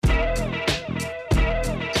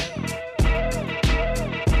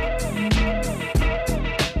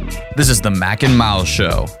This is the Mac and Miles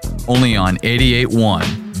Show, only on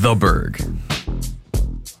 88.1 The Berg.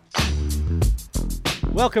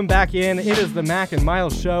 Welcome back in. It is the Mac and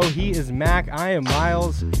Miles Show. He is Mac. I am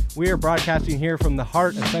Miles. We are broadcasting here from the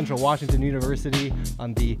heart of Central Washington University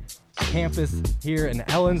on the campus here in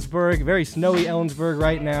Ellensburg. Very snowy Ellensburg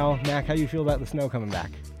right now. Mac, how do you feel about the snow coming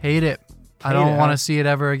back? Hate it. I don't want to see it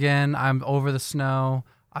ever again. I'm over the snow.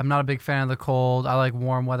 I'm not a big fan of the cold. I like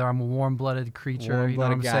warm weather. I'm a warm-blooded creature. You know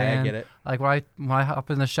what I'm saying? I get it. Like when I hop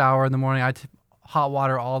in the shower in the morning, hot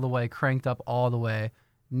water all the way, cranked up all the way.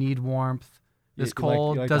 Need warmth. This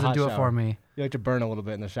cold doesn't do it for me. You like to burn a little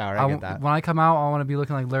bit in the shower. I get that. When I come out, I want to be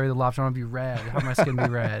looking like Larry the Lobster. I want to be red. Have my skin be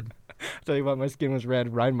red. Tell you what, my skin was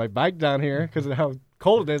red riding my bike down here because of how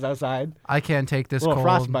cold it is outside. I can't take this cold.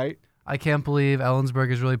 Frostbite. I can't believe Ellensburg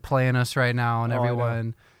is really playing us right now, and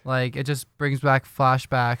everyone. Like, it just brings back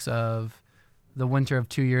flashbacks of the winter of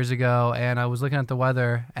 2 years ago, and I was looking at the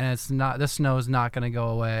weather, and the snow is not going to go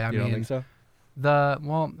away. You don't think so?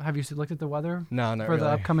 Have you looked at the weather? No, not for the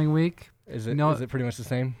upcoming week? Is it pretty much the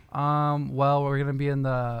same? Well, we're going to be in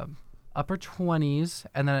the upper 20s,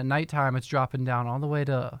 and then at nighttime it's dropping down all the way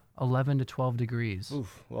to 11 to 12 degrees.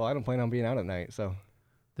 Oof. Well, I don't plan on being out at night, so.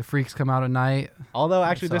 The freaks come out at night. Although,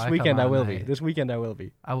 actually, this weekend I will be. This weekend I will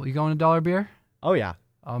be. You going to Dollar Beer? Oh, yeah.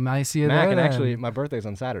 Oh, I see you Mac, there. And actually, my birthday's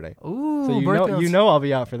on Saturday. Ooh, so you know I'll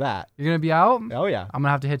be out for that. You're gonna be out? Oh yeah. I'm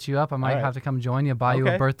gonna have to hit you up. I might have to come join you, buy you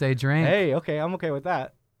a birthday drink. Hey, okay, I'm okay with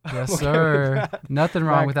that. Yes, sir. Nothing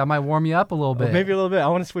wrong with that. Might warm you up a little bit. Maybe a little bit. I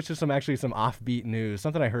want to switch to some offbeat news.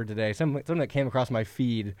 Something I heard today. Something that came across my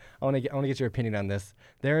feed. I want to get your opinion on this.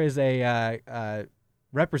 There is a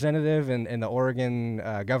representative in the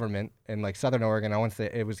Oregon government in like Southern Oregon. I want to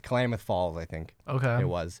say it was Klamath Falls, I think. Okay. It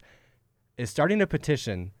was. Is starting a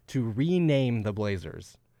petition to rename the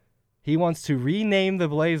Blazers. He wants to rename the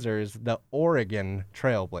Blazers the Oregon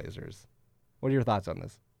Trail Blazers. What are your thoughts on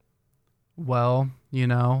this? Well,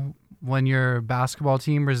 when your basketball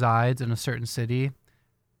team resides in a certain city,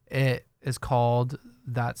 it is called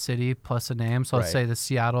that city plus a name. So let's say the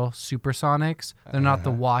Seattle Supersonics. They're not the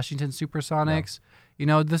Washington Supersonics.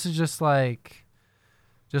 No. This is just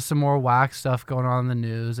some more whack stuff going on in the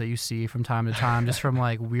news that you see from time to time, just from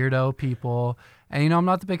like weirdo people. And I'm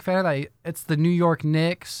not the big fan of that. It's the New York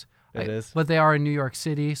Knicks. It is. But they are in New York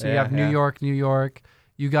City. So you have New York.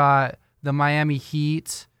 You got the Miami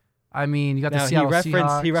Heat. I mean, you got the Seattle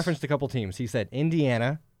Seahawks. He referenced a couple teams. He said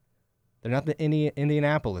Indiana. They're not the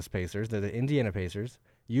Indianapolis Pacers. They're the Indiana Pacers.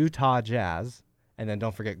 Utah Jazz. And then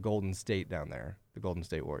don't forget Golden State down there, the Golden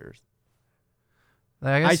State Warriors.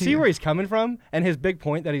 I see where he's coming from, and his big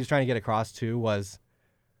point that he's trying to get across too was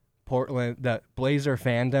Portland. The Blazer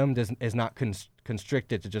fandom is not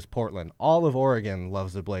constricted to just Portland. All of Oregon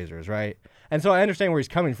loves the Blazers, right? And so I understand where he's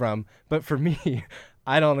coming from, but for me,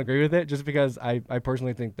 I don't agree with it. Just because I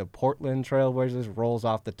personally think the Portland Trailblazers rolls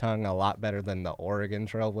off the tongue a lot better than the Oregon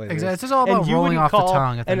Trailblazers. Exactly, it's just all about rolling off the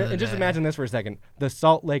tongue. At the end of the just day. imagine this for a second: the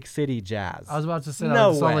Salt Lake City Jazz. I was about to say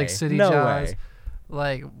no Salt Lake City no Jazz. Way.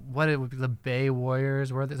 Like, what it would be, the Bay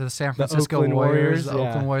Warriors, the San Francisco Oakland Warriors, the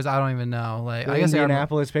Oakland Warriors. I don't even know. Like, the I guess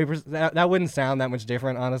Indianapolis Papers. That wouldn't sound that much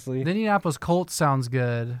different, honestly. The Indianapolis Colts sounds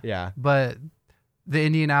good. Yeah, but the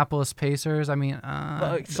Indianapolis Pacers. I mean,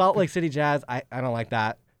 Salt Lake City Jazz. I don't like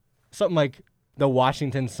that. Something like the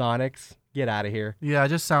Washington Sonics. Get out of here. Yeah, it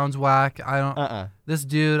just sounds whack. I don't. This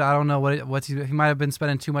dude, I don't know what he might have been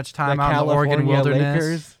spending too much time out in the Oregon wilderness.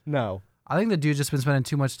 Lakers? No. I think the dude's just been spending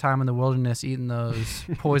too much time in the wilderness eating those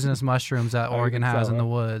poisonous mushrooms that Oregon has in the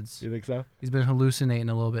woods. You think so? He's been hallucinating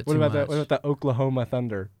a little bit too much. What about the Oklahoma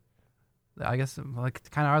Thunder? I guess kind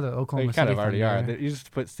of are the Oklahoma City. Kind of already Thunder. are. You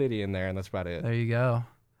just put city in there, and that's about it. There you go.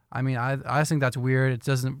 I mean, I think that's weird. It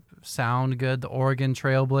doesn't sound good. The Oregon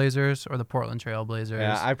Trailblazers or the Portland Trailblazers.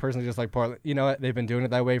 Yeah, I personally just like Portland. You know what? They've been doing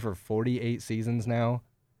it that way for 48 seasons now.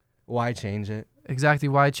 Why change it? Exactly.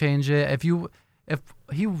 Why change it? If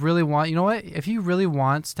he really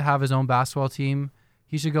wants to have his own basketball team,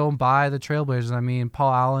 he should go and buy the Trailblazers. I mean,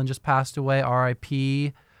 Paul Allen just passed away.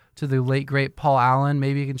 R.I.P. to the late great Paul Allen.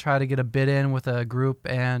 Maybe he can try to get a bid in with a group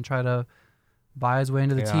and try to buy his way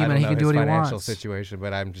into the team, and he can do what he wants. Financial situation,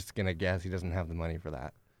 but I'm just gonna guess he doesn't have the money for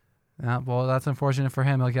that. Yeah, well, that's unfortunate for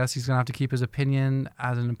him. I guess he's going to have to keep his opinion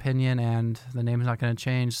as an opinion, and the name's not going to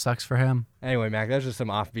change. Sucks for him. Anyway, Mac, that's just some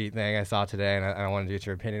offbeat thing I saw today, and I wanted to get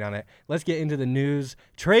your opinion on it. Let's get into the news.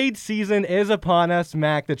 Trade season is upon us,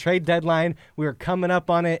 Mac. The trade deadline, we're coming up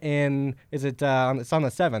on it it's on the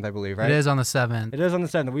 7th, I believe, right? It is on the 7th. It is on the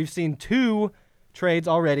 7th. We've seen two trades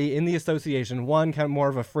already in the association. One kind of more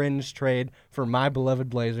of a fringe trade for my beloved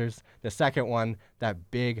Blazers. The second one,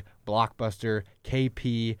 that big blockbuster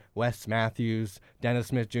KP, Wes Matthews, Dennis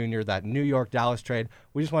Smith Jr., that New York-Dallas trade.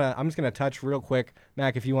 I'm just going to touch real quick.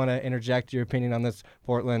 Mac, if you want to interject your opinion on this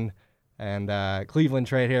Portland and Cleveland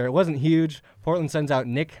trade here. It wasn't huge. Portland sends out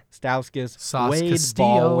Nick Stauskas,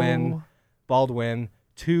 Wade Baldwin,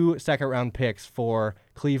 2 second-round picks for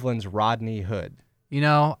Cleveland's Rodney Hood. You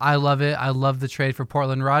know, I love it. I love the trade for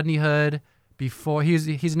Portland. Rodney Hood, before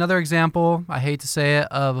he's another example, I hate to say it,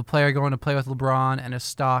 of a player going to play with LeBron and his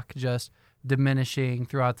stock just diminishing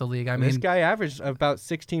throughout the league. I mean, this guy averaged about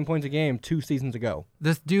 16 points a game 2 seasons ago.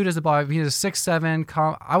 This dude is about, he's a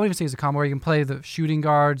 6'7", I wouldn't even say he's a combo where he can play the shooting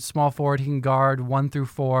guard, small forward, he can guard 1 through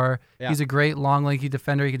 4. Yeah. He's a great long, lanky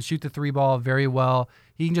defender. He can shoot the 3 ball very well.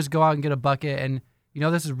 He can just go out and get a bucket. And, you know,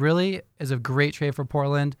 this is a great trade for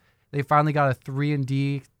Portland. They finally got a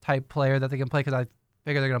 3-and-D type player that they can play because I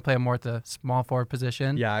figure they're going to play him more at the small forward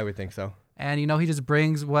position. Yeah, I would think so. And, you know, he just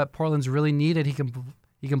brings what Portland's really needed. He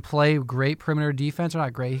can play great perimeter defense, or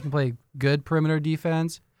not great. He can play good perimeter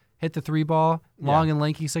defense, hit the 3 ball, long and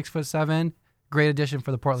lanky, 6'7". Great addition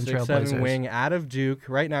for the Portland Trail Blazers. 6'7" wing out of Duke,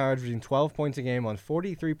 right now averaging 12 points a game on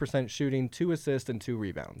 43% shooting, 2 assists and 2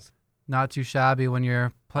 rebounds. Not too shabby when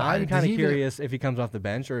you're playing. I'm kind of curious if he comes off the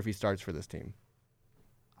bench or if he starts for this team.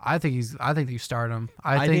 I think you start him.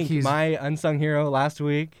 I think he's my unsung hero last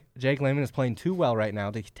week. Jake Layman is playing too well right now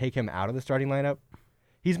to take him out of the starting lineup.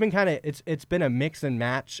 He's been it's been a mix and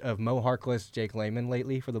match of Mo Harkless, Jake Layman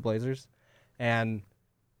lately for the Blazers. And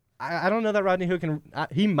I don't know that Rodney Hood can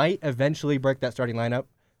he might eventually break that starting lineup.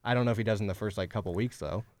 I don't know if he does in the first couple weeks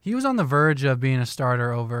though. He was on the verge of being a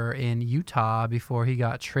starter over in Utah before he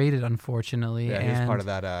got traded, unfortunately. Yeah, he was part of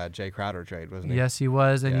that Jay Crowder trade, wasn't he? Yes, he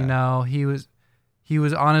was. And you know, he was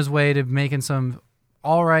on his way to making some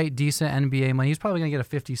all right, decent NBA money. He's probably going to get a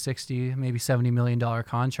 50, 60, maybe $70 million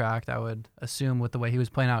contract, I would assume, with the way he was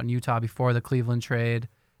playing out in Utah before the Cleveland trade.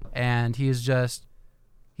 And he's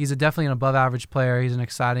definitely an above-average player. He's an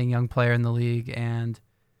exciting young player in the league. And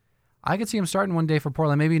I could see him starting one day for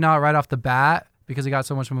Portland. Maybe not right off the bat because he got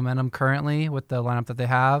so much momentum currently with the lineup that they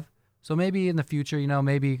have. So maybe in the future, you know,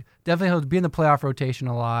 definitely he'll be in the playoff rotation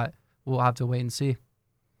a lot. We'll have to wait and see.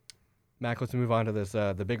 Mac, let's move on to this,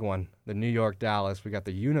 the big one, the New York-Dallas. We got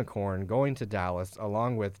the Unicorn going to Dallas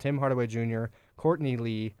along with Tim Hardaway Jr., Courtney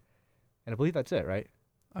Lee, and I believe that's it, right?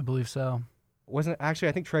 I believe so. I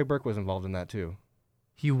think Trey Burke was involved in that too.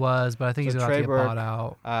 He was, but I think he's about to get bought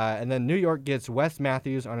out. And then New York gets Wes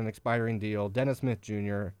Matthews on an expiring deal, Dennis Smith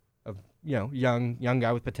Jr., young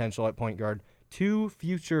guy with potential at point guard, 2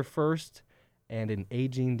 future first, and an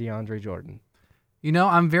aging DeAndre Jordan. You know,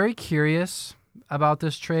 I'm very curious about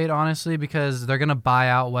this trade, honestly, because they're going to buy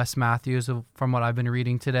out Wes Matthews from what I've been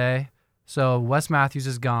reading today. So Wes Matthews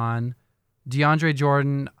is gone. DeAndre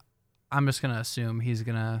Jordan, I'm just going to assume he's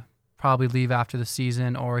going to probably leave after the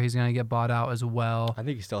season or he's going to get bought out as well. I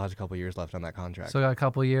think he still has a couple years left on that contract. Still got a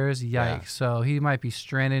couple years? Yikes. Yeah. So he might be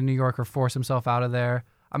stranded in New York or force himself out of there.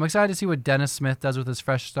 I'm excited to see what Dennis Smith does with his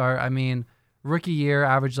fresh start. I mean, rookie year,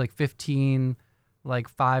 averaged 15,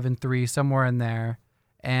 5 and 3, somewhere in there.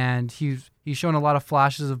 And he's shown a lot of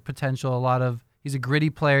flashes of potential. He's a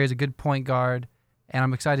gritty player. He's a good point guard, and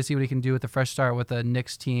I'm excited to see what he can do with the fresh start with the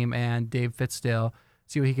Knicks team and Dave Fitzdale.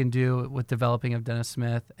 See what he can do with developing of Dennis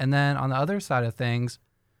Smith. And then on the other side of things,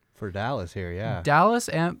 for Dallas here, yeah, Dallas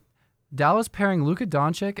pairing Luka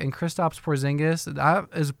Doncic and Kristaps Porzingis, that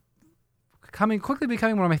is quickly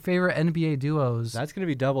becoming one of my favorite NBA duos. That's going to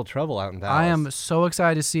be double trouble out in Dallas. I am so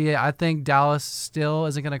excited to see it. I think Dallas still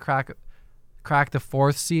isn't going to crack the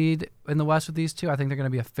 4th seed in the West with these two. I think they're going to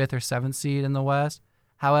be a 5th or 7th seed in the West.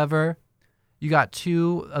 However, you got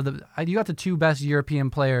the 2 best European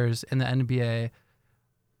players in the NBA.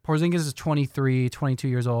 Porzingis is 23, 22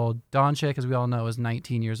 years old. Doncic, as we all know, is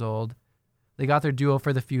 19 years old. They got their duo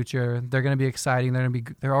for the future. They're going to be exciting.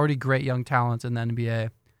 They're already great young talents in the NBA.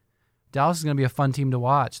 Dallas is going to be a fun team to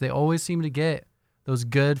watch. They always seem to get those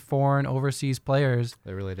good foreign overseas players.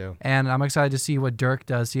 They really do. And I'm excited to see what Dirk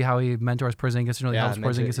does, see how he mentors Porzingis and really helps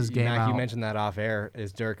Porzingis' game out. You mentioned that off air.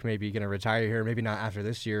 Is Dirk maybe going to retire here? Maybe not after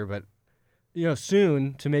this year, but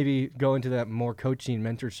soon to maybe go into that more coaching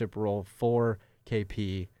mentorship role for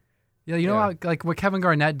KP. Yeah, you know how, what Kevin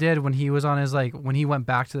Garnett did when he was on his when he went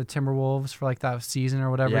back to the Timberwolves for that season or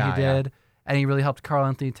whatever he did, and he really helped Karl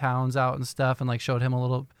Anthony Towns out and stuff and showed him a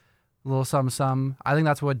little something. I think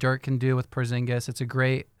that's what Dirk can do with Porzingis. It's a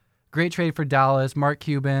great trade for Dallas. Mark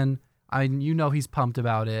Cuban, he's pumped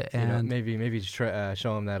about it, and maybe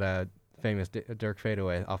show him that famous Dirk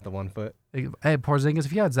fadeaway off the 1 foot. Hey, Porzingis,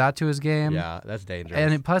 if he adds that to his game, Yeah, that's dangerous.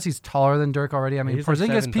 and plus he's taller than Dirk already. I mean, He's like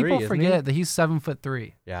Porzingis, 7'3", people isn't forget he? that he's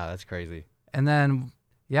 7'3". Yeah, that's crazy. And then,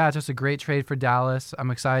 yeah, it's just a great trade for Dallas.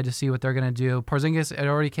 I'm excited to see what they're going to do. Porzingis, it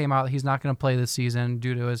already came out. He's not going to play this season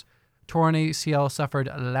due to his torn ACL suffered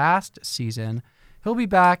last season. He'll be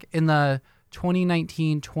back in the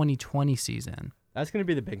 2019-2020 season. That's going to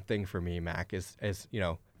be the big thing for me, Mac, is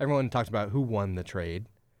everyone talks about who won the trade.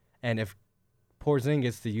 And if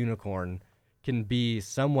Porzingis, the unicorn, can be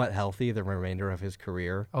somewhat healthy the remainder of his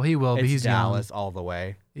career, Oh, he will, but it's he's Dallas young. all the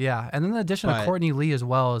way. Yeah, and then the addition of But- Courtney Lee as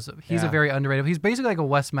well he's a Yeah. very underrated. He's basically like a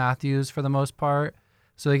Wes Matthews for the most part.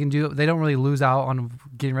 So they don't really lose out on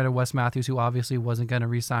getting rid of Wes Matthews, who obviously wasn't going to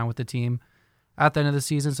re-sign with the team at the end of the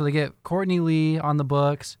season. So they get Courtney Lee on the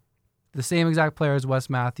books, the same exact player as Wes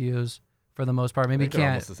Matthews for the most part. Maybe I think they're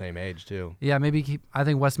can't. almost the same age, too. Yeah, I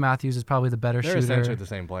think Wes Matthews is probably the better They're shooter. essentially the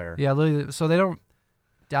same player. Yeah, literally. So they don't.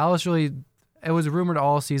 Dallas really. It was rumored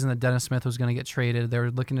all season that Dennis Smith was going to get traded. They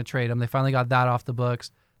were looking to trade him. They finally got that off the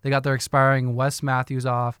books. They got their expiring Wes Matthews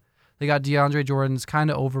off. They got DeAndre Jordan's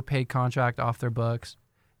kind of overpaid contract off their books.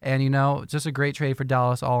 And, just a great trade for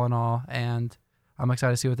Dallas all in all. And I'm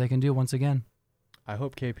excited to see what they can do once again. I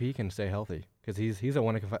hope KP can stay healthy because he's a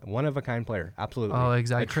one-of-a-kind player. Absolutely. Oh,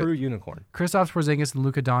 exactly. A true unicorn. Kristaps Porzingis and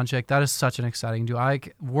Luka Doncic, that is such an exciting duo.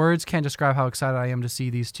 Words can't describe how excited I am to see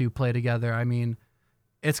these two play together. I mean,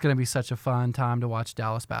 it's going to be such a fun time to watch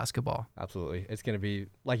Dallas basketball. Absolutely. It's going to be,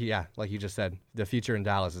 like you just said, the future in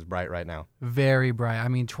Dallas is bright right now. Very bright. I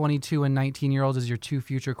mean, 22 and 19-year-olds is your two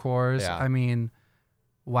future cores. Yeah. I mean,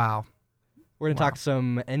 wow. We're going to Wow. talk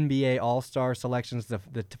some NBA All-Star selections. The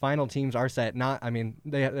final teams are set. There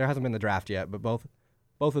hasn't been the draft yet, but both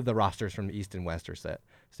of the rosters from the East and West are set.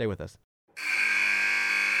 Stay with us.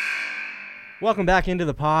 Welcome back into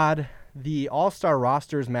the pod. The All-Star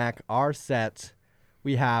rosters, Mac, are set.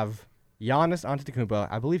 We have Giannis Antetokounmpo.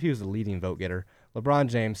 I believe he was the leading vote getter. LeBron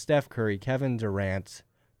James, Steph Curry, Kevin Durant,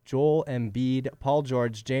 Joel Embiid, Paul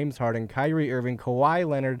George, James Harden, Kyrie Irving, Kawhi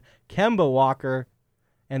Leonard, Kemba Walker,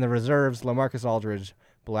 and the reserves, LaMarcus Aldridge,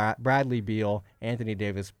 Bradley Beal, Anthony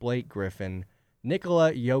Davis, Blake Griffin,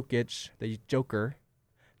 Nikola Jokic, the Joker,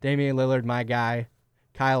 Damian Lillard, my guy,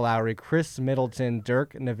 Kyle Lowry, Chris Middleton,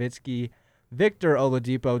 Dirk Nowitzki, Victor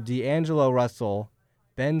Oladipo, D'Angelo Russell,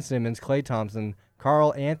 Ben Simmons, Klay Thompson,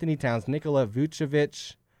 Karl Anthony Towns, Nikola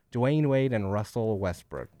Vucevic, Dwayne Wade, and Russell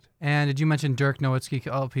Westbrook. And did you mention Dirk Nowitzki?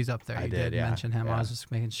 Oh, he's up there. I You did, yeah. mention him. Yeah. I was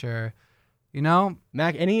just making sure.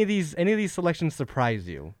 Mac, any of these selections surprise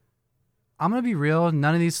you? I'm going to be real.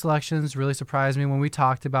 None of these selections really surprised me. When we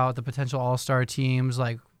talked about the potential all-star teams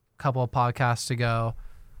like a couple of podcasts ago,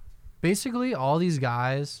 basically all these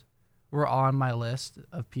guys were on my list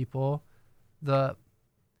of people. The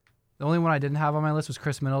only one I didn't have on my list was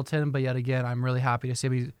Chris Middleton, but yet again, I'm really happy to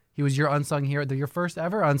see he was your unsung hero, your first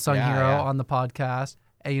ever unsung hero on the podcast.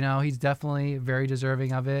 And, he's definitely very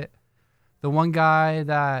deserving of it. The one guy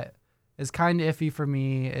that is kind of iffy for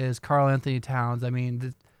me is Karl Anthony Towns. I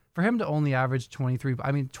mean, for him to only average 23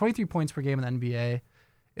 points per game in the NBA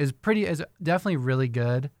is definitely really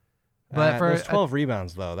good. But for those 12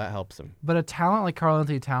 rebounds, though, that helps him. But a talent like Karl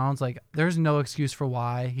Anthony Towns, there's no excuse for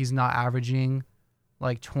why he's not averaging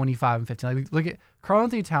 25 and 15. Look at Karl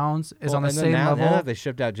Anthony Towns is on the same level. Now that they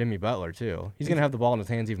shipped out Jimmy Butler too, he's gonna have the ball in his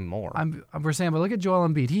hands even more. We're saying, but look at Joel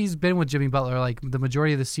Embiid. He's been with Jimmy Butler the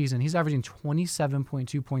majority of the season. He's averaging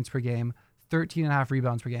 27.2 points per game, 13.5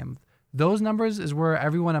 rebounds per game. Those numbers is where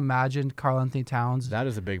everyone imagined Karl Anthony Towns. That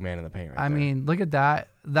is a big man in the paint, right I there. mean, look at that.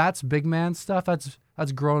 That's big man stuff.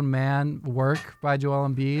 That's grown man work by Joel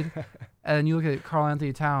Embiid. And you look at Karl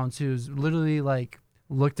Anthony Towns, who's literally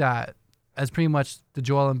looked at as pretty much the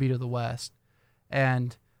Joel Embiid of the West.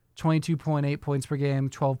 And 22.8 points per game,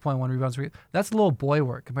 12.1 rebounds per game. That's little boy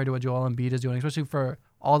work compared to what Joel Embiid is doing, especially for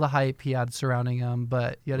all the hype he had surrounding him.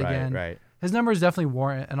 But yet again, his numbers definitely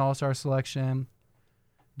warrant an all-star selection.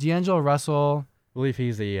 D'Angelo Russell. I believe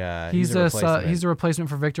he's the replacement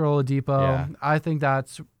for Victor Oladipo. Yeah. I think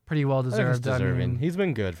that's pretty well deserved. Deserving. He's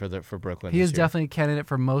been good for Brooklyn. He is definitely a candidate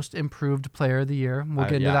for most improved player of the year. We'll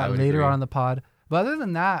get into that later on in the pod. But other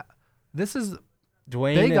than that, this is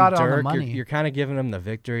Dwayne they got and it on the Dirk. money. You're kind of giving them the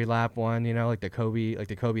victory lap one, like the Kobe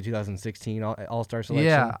 2016 All-Star selection.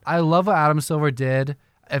 Yeah, I love what Adam Silver did.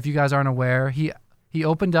 If you guys aren't aware, he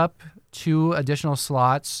opened up 2 additional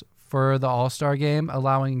slots for the All-Star game,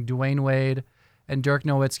 allowing Dwayne Wade and Dirk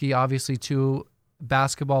Nowitzki, obviously 2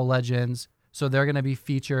 basketball legends, so they're going to be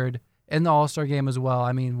featured in the All-Star game as well.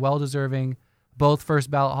 I mean, well-deserving, both first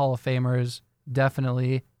ballot Hall of Famers,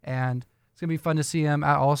 definitely, and it's going to be fun to see him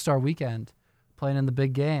at All-Star Weekend playing in the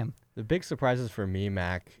big game. The big surprises for me,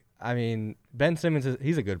 Mac, I mean, Ben Simmons,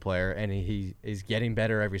 he's a good player, and he's getting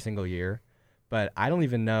better every single year. But I don't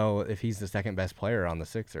even know if he's the second best player on the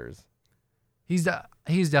Sixers. He's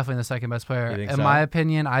definitely the second best player. In so? my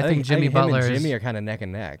opinion, I think Jimmy him Butler and Jimmy are kind of neck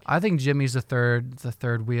and neck. I think Jimmy's the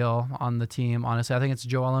third wheel on the team, honestly. I think it's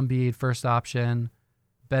Joel Embiid, first option,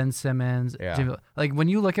 Ben Simmons. Yeah. Jimmy, like, when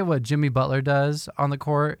you look at what Jimmy Butler does on the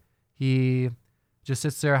court, he just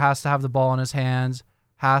sits there, has to have the ball in his hands,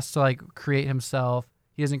 has to, like, create himself.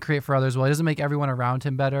 He doesn't create for others well. He doesn't make everyone around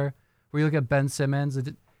him better. Where you look at Ben Simmons,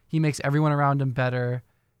 he makes everyone around him better.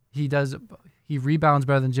 He rebounds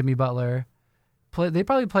better than Jimmy Butler. They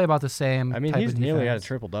probably play about the same. I mean, type he's of nearly got a defense.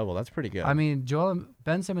 triple-double. That's pretty good. I mean,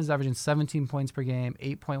 Ben Simmons is averaging 17 points per game,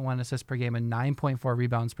 8.1 assists per game, and 9.4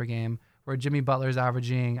 rebounds per game, where Jimmy Butler's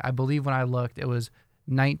averaging, I believe when I looked, it was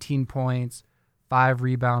 19 points, 5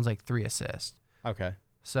 rebounds, like 3 assists. Okay.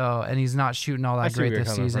 So, and he's not shooting all I that see where great you're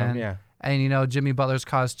this coming season. from, yeah. And, Jimmy Butler's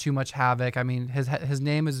caused too much havoc. I mean, his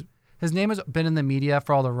name has been in the media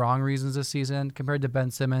for all the wrong reasons this season compared to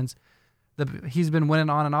Ben Simmons. He's been winning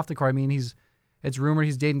on and off the court. I mean, it's rumored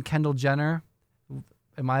he's dating Kendall Jenner.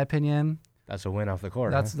 In my opinion, that's a win off the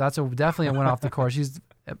court. That's definitely a win off the court. She's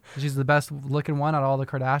the best looking one out of all the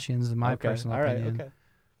Kardashians, in my personal opinion. Okay.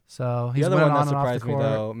 So he's the other winning one that on and off the surprised me court.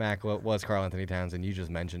 though, Mac, was Karl Anthony Towns, and you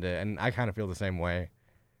just mentioned it, and I kind of feel the same way.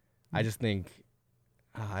 I just think,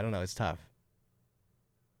 I don't know, it's tough.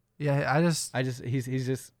 Yeah, he's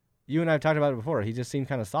just. You and I have talked about it before. He just seemed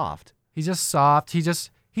kind of soft. He's just soft.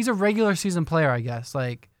 He's a regular season player, I guess.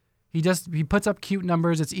 Like, he puts up cute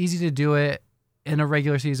numbers. It's easy to do it in a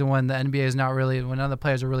regular season when the NBA is not really, when none of the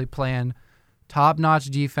players are really playing top-notch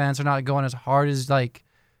defense or not going as hard as, like,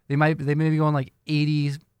 they may be going like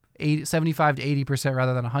 75 to 80%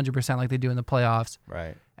 rather than 100% like they do in the playoffs.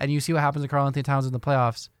 Right. And you see what happens to Karl Anthony Towns in the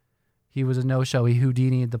playoffs. He was a no-show. He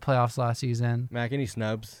Houdini'd the playoffs last season. Mac, any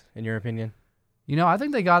snubs in your opinion? I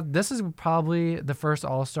think this is probably the first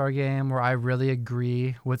All-Star game where I really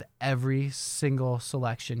agree with every single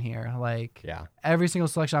selection here. Like, yeah, every single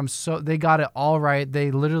selection, they got it all right.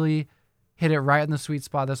 They literally hit it right in the sweet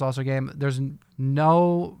spot this All-Star game. There's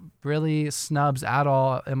no really snubs at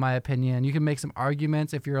all, in my opinion. You can make some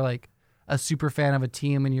arguments if you're like a super fan of a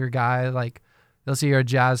team and your guy, like, let's say you're a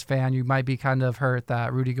Jazz fan, you might be kind of hurt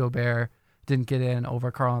that Rudy Gobert didn't get in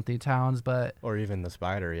over Karl Anthony Towns, or even the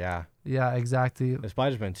Spider, yeah. Yeah, exactly. The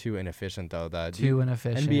Spider's been too inefficient, though.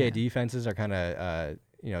 Inefficient. NBA defenses are kind of,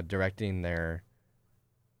 directing their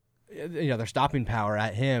stopping power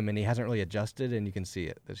at him, and he hasn't really adjusted, and you can see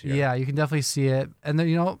it this year. Yeah, you can definitely see it. And then,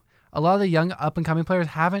 a lot of the young up-and-coming players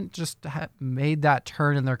haven't just made that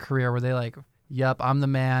turn in their career where they like, yep, I'm the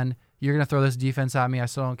man. You're going to throw this defense at me. I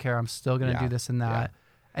still don't care. I'm still going to do this and that.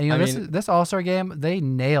 Yeah. And, this All-Star game, they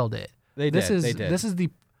nailed it. They did. This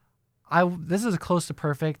is as close to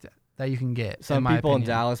perfect that you can get. Some people in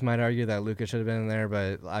Dallas might argue that Luka should have been in there,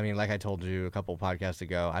 but I mean, like I told you a couple podcasts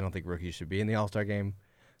ago, I don't think rookies should be in the All-Star game.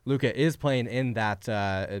 Luka is playing in that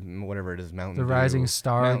whatever it is, the Rising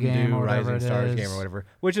Star game, or whatever Rising Stars game or whatever,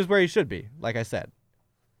 which is where he should be. Like I said.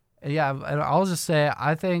 Yeah, and I'll just say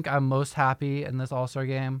I think I'm most happy in this All-Star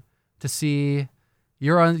game to see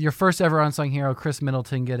your first ever unsung hero, Chris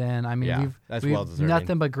Middleton, get in. I mean, we've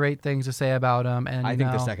nothing but great things to say about him. And I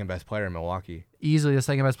think the second best player in Milwaukee. Easily the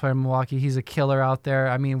second best player in Milwaukee. He's a killer out there.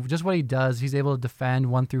 I mean, just what he does. He's able to defend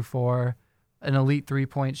 1 through 4, an elite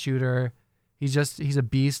 3-point shooter. He's a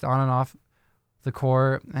beast on and off the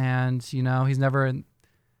court, and he's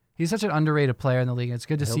such an underrated player in the league. It's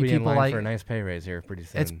good to see people like for a nice pay raise here pretty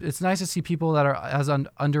soon. It's nice to see people that are as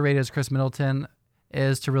underrated as Chris Middleton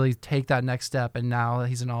is to really take that next step, and now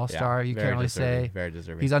he's an all-star. You can't really say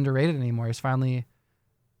he's underrated anymore. He's finally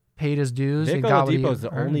paid his dues. Vic Oladipo is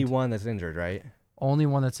the only one that's injured, right? Only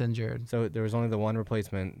one that's injured. So there was only the one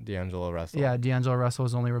replacement, D'Angelo Russell. Yeah, D'Angelo Russell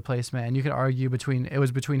was the only replacement, and you could argue between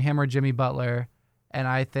him or Jimmy Butler, and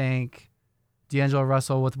I think D'Angelo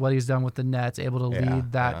Russell, with what he's done with the Nets, able to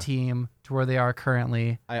lead that team to where they are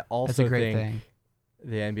currently. I also think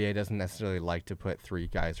the NBA doesn't necessarily like to put 3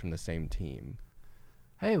 guys from the same team.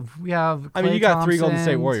 Hey, we have. I mean, you got 3 Golden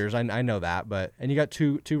State Warriors. I know that, and you got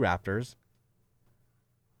two Raptors.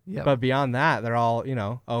 Yeah. But beyond that, they're all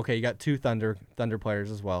okay. You got 2 Thunder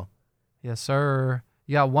players as well. Yes, sir.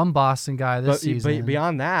 You got 1 Boston guy this season. But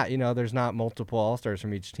beyond that, there's not multiple All-Stars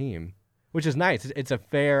from each team, which is nice. It's a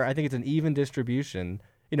fair. I think it's an even distribution.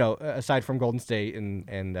 Aside from Golden State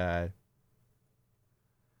and.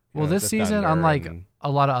 Well, this season, unlike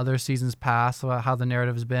a lot of other seasons past, about how the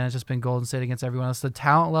narrative has been, it's just been Golden State against everyone else. The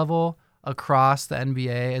talent level across the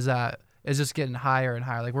NBA is just getting higher and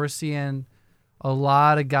higher. Like, we're seeing a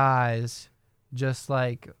lot of guys just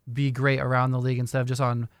like be great around the league instead of just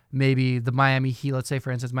on maybe the Miami Heat, let's say,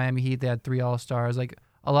 for instance, Miami Heat, they had 3 All-Stars. Like,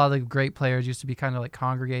 a lot of the great players used to be kind of like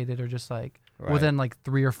congregated or just like within like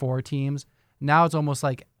 3 or 4 teams. Now it's almost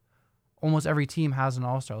like almost every team has an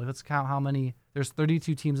All-Star. Like, let's count how many. There's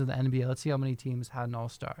 32 teams in the NBA. Let's see how many teams had an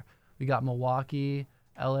All-Star. We got Milwaukee,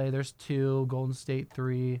 LA, there's 2, Golden State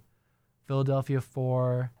 3, Philadelphia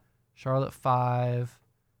 4, Charlotte 5,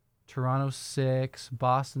 Toronto 6,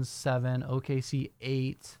 Boston 7, OKC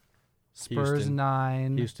 8, Spurs Houston.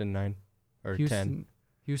 9, Houston 9 or 10.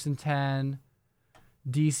 Houston 10,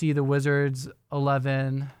 DC, the Wizards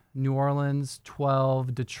 11, New Orleans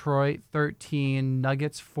 12, Detroit 13,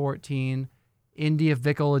 Nuggets 14, Indy, if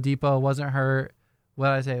Vic Oladipo wasn't hurt. What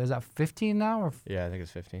did I say? Was that 15 now? Or Yeah, I think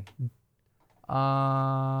it's 15.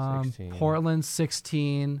 16. Portland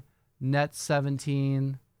 16, Nets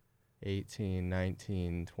 17. 18,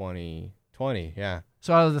 19, 20. 20, yeah.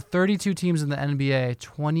 So out of the 32 teams in the NBA,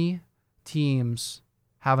 20 teams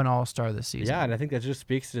have an All-Star this season. Yeah, and I think that just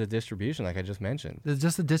speaks to the distribution, like I just mentioned.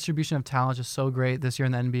 Just the distribution of talent is so great this year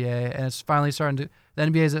in the NBA, and it's finally starting to. The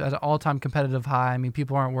NBA is at an all-time competitive high. I mean,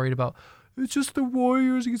 people aren't worried about it's just the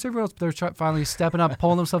Warriors against everyone else, but they're finally stepping up,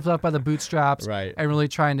 pulling themselves up by the bootstraps, Right. and really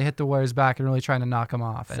trying to hit the Warriors back and really trying to knock them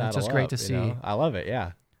off. And it's just great to see. You know? I love it.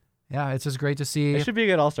 Yeah, Yeah, it's just great to see. it should be a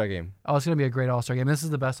good All-Star game. Oh, it's gonna be a great All-Star game. This is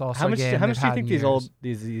the best All-Star game. How much they've do you had think in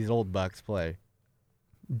these old Bucks play?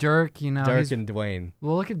 Dirk, you know, Dirk and Dwayne.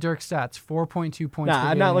 well, look at Dirk's stats: 4.2 points. Nah, per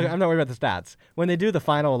I'm not. game. I'm not worried about the stats. When they do the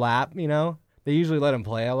final lap, you know, they usually let him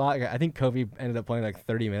play a lot. I think Kobe ended up playing like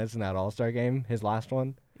 30 minutes in that All-Star game, his last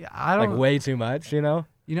one. Yeah, I don't. Like way too much, you know.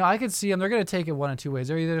 You know, I could see them. They're going to take it one of 2 ways.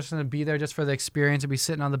 They're either just going to be there just for the experience and be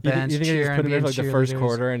sitting on the bench, You think they just cheering, put him in being for, like the first cheerleaders.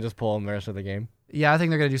 quarter and just pull him the rest of the game? Yeah, I think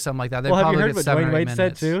they're going to do something like that. They Well, have you probably heard get what 7 Dwayne or 8 Wade said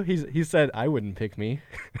minutes. too? He said, "I wouldn't pick me."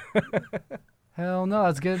 Hell no,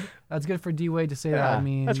 that's good. That's good for D Wade to say that. I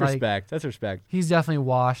mean, that's like, respect. That's respect. he's definitely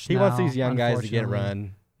washed. He now, wants these young guys to get unfortunately.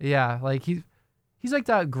 run. Yeah, like he's like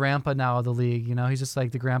that grandpa now of the league. You know, he's just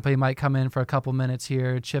like the grandpa. He might come in for a couple minutes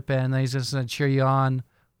here, chip in, then he's just going to cheer you on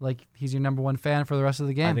like he's your number 1 fan for the rest of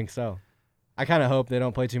the game. I think so. I kind of hope they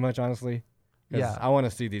don't play too much, honestly. 'Cause Yeah. I want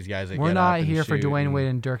to see these guys. That We're get not up and here for shoot Dwayne and- Wade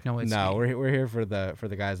and Dirk Nowitzki. No, we're here for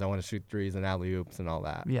the guys that want to shoot threes and alley oops and all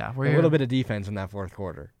that. Yeah, we're a here. little bit of defense in that fourth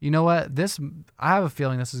quarter. You know what? I have a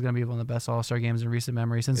feeling this is going to be one of the best All-Star games in recent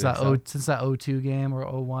memory since You think that 02 game or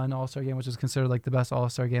 01 All-Star game, which is considered like the best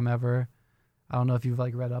All-Star game ever. I don't know if you've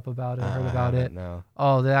like read up about it or heard about it. No,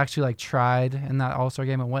 Oh, they actually like tried in that All-Star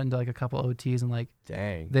game and went into like a couple OTs and like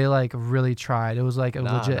dang. they like really tried. It was like a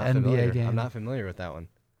Nah, legit I'm not familiar. NBA game. I'm not familiar with that one.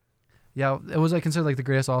 Yeah, it was like considered like the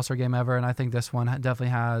greatest All-Star game ever, and I think this one definitely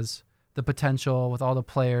has the potential with all the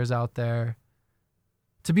players out there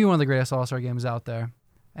to be one of the greatest All-Star games out there.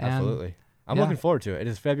 And, Absolutely. I'm yeah. looking forward to it. It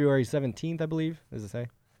is February 17th, I believe. Does it say?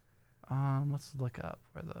 Let's look up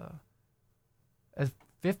where the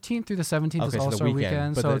 15th through the 17th is Okay, so the All-Star weekend.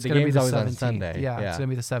 weekend, But so the it's going to be game's the always on 17th. Sunday. Yeah, Yeah. it's going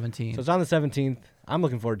to be the 17th. So it's on the 17th. I'm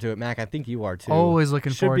looking forward to it, Mac. I think you are too. Always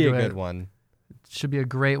looking Should forward be to a it. good one. Should be a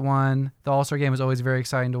great one. The All-Star game is always very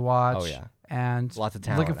exciting to watch. Oh yeah, And lots of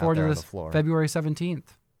talent. looking forward out there to on this the floor. February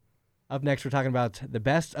 17th. Up next, we're talking about the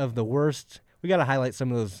best of the worst. We got to highlight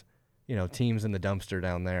some of those, teams in the dumpster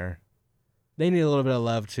down there. They need a little bit of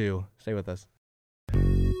love too. Stay with us.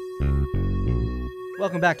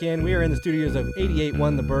 Welcome back in. We are in the studios of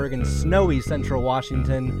 88.1 The Berg in snowy Central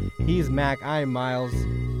Washington. He's Mac. I'm Miles.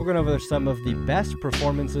 We're going over some of the best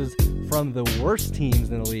performances from the worst teams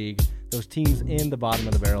in the league. Those teams in the bottom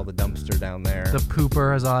of the barrel, the dumpster down there. The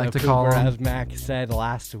pooper, as I like The to call pooper, them. as Mac said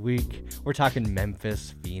last week. We're talking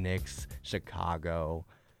Memphis, Phoenix, Chicago,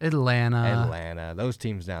 Atlanta. those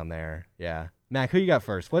teams down there. Yeah. Mac, who you got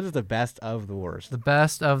first? What is the best of the worst? The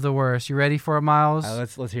best of the worst. You ready for it, Miles?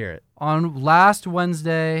 Let's hear it. On last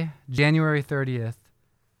Wednesday, January 30th,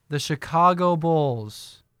 the Chicago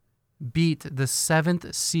Bulls beat the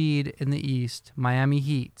 7th seed in the East, Miami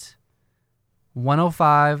Heat,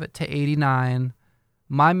 105-89.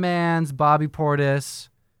 My man's Bobby Portis,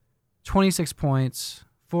 26 points,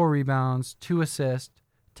 4 rebounds, 2 assists,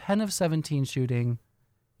 10 of 17 shooting.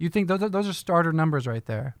 You think those are starter numbers right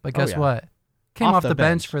there. But guess yeah. what? Came Off off the the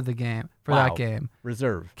bench bench. for the game, for Wow. that game.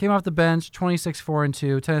 Reserve. Came off the bench,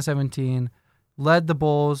 26-4-2, 10 of 17, led the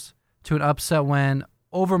Bulls to an upset win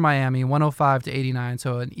over Miami, 105-89.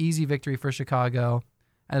 So an easy victory for Chicago.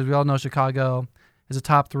 As we all know, Chicago is a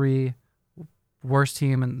top 3 worst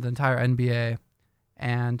team in the entire NBA.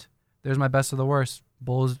 And there's my best of the worst.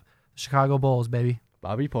 Bulls, Chicago Bulls, baby.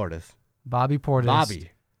 Bobby Portis. Bobby Portis.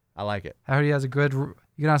 Bobby. I like it. I heard he has a good. You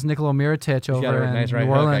can ask Nikola Mirotic got over a in nice right New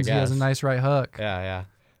hook, I Orleans. He has a guess. nice right hook. Yeah.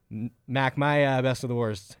 Mac, my best of the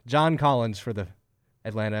worst. John Collins for the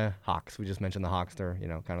Atlanta Hawks. We just mentioned the Hawks. They're,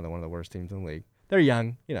 kind of one of the worst teams in the league. They're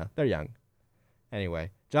young. They're young.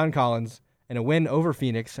 Anyway, John Collins in a win over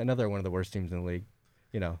Phoenix, another one of the worst teams in the league.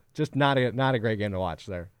 Just not a great game to watch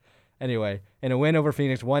there. Anyway, in a win over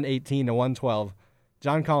Phoenix, 118-112.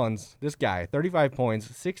 John Collins, this guy, 35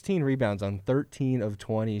 points, 16 rebounds on 13 of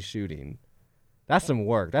 20 shooting. That's some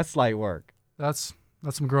work. That's light work. That's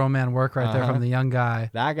some grown man work right there from the young guy.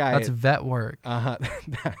 That guy. That's vet work.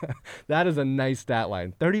 That is a nice stat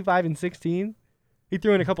line. 35 and 16. He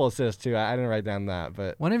threw in a couple assists too. I didn't write down that,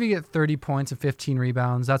 but whenever you get 30 points and 15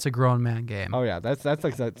 rebounds, that's a grown man game. Oh yeah, that's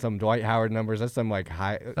like some Dwight Howard numbers. That's some like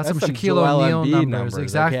high. That's some Shaquille Joel O'Neal Embiid numbers.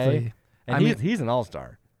 Exactly. Okay? And he's an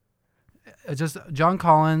all-star. Just John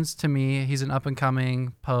Collins, to me, he's an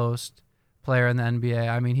up-and-coming post player in the NBA.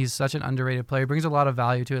 I mean, he's such an underrated player. He brings a lot of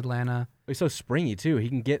value to Atlanta. He's so springy too. He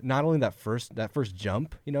can get not only that first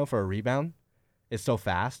jump, for a rebound, is so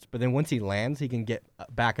fast, but then once he lands, he can get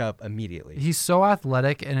back up immediately. He's so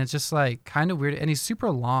athletic, and it's just like kind of weird. And he's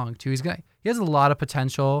super long too. He has a lot of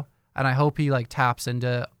potential, and I hope he like taps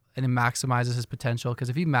into and maximizes his potential. Because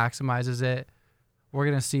if he maximizes it, we're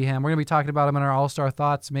gonna see him. We're gonna be talking about him in our All-Star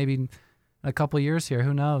thoughts maybe in a couple of years here.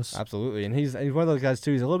 Who knows? Absolutely. And he's one of those guys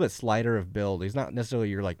too. He's a little bit slighter of build. He's not necessarily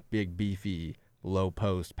your like big beefy low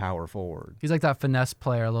post power forward. He's like that finesse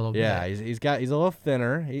player a little bit. Yeah, he's a little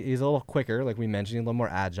thinner. He's a little quicker, like we mentioned, a little more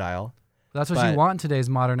agile. That's what you want in today's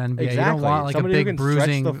modern NBA. Exactly. You don't want like somebody a big who can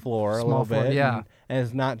bruising stretch the floor a little bit. Yeah, and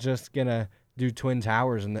it's not just gonna do twin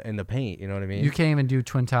towers in the paint. You know what I mean? You can't even do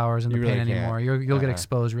twin towers in the paint really anymore. You'll get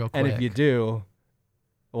exposed real quick. And if you do,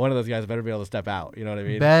 one of those guys better be able to step out. You know what I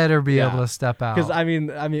mean? Better be able to step out. Because I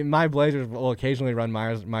mean, my Blazers will occasionally run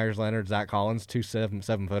Myers Leonard, Zach Collins, two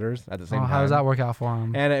 7-footers at the same time. How does that work out for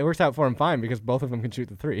him? And it works out for him fine because both of them can shoot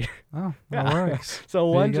the three. Oh, that works. So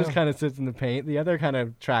one just kind of sits in the paint, the other kind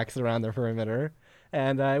of tracks around the perimeter,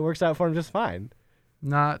 and it works out for him just fine.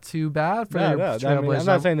 Not too bad for your Trailblazers. I'm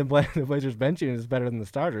not saying the Blazers bench unit is better than the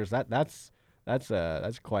starters. That's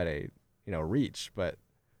quite a reach, but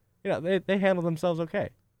they handle themselves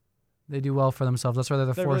okay. They do well for themselves. That's why they're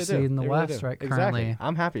the fourth seed in the West, right? Currently, exactly.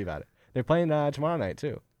 I'm happy about it. They're playing tomorrow night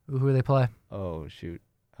too. Who do they play? Oh shoot,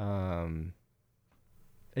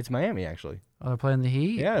 it's Miami actually. Oh, they're playing the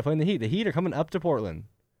Heat. Yeah, they're playing the Heat. The Heat are coming up to Portland.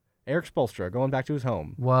 Eric Spoelstra going back to his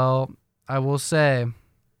home. Well, I will say,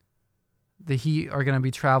 the Heat are going to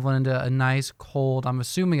be traveling into a nice cold. I'm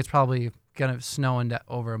assuming it's probably going to snow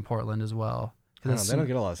over in Portland as well. They don't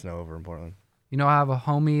get a lot of snow over in Portland. I have a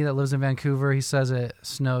homie that lives in Vancouver. He says it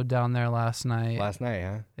snowed down there last night. Last night,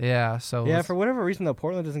 huh? Yeah. So for whatever reason though,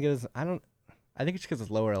 Portland doesn't get as I think it's because it's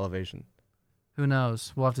lower elevation. Who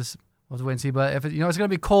knows? We'll have to wait and see. But if it's going to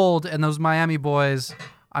be cold, and those Miami boys,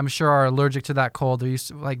 I'm sure, are allergic to that cold. They're used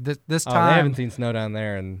to, like this time. They haven't seen snow down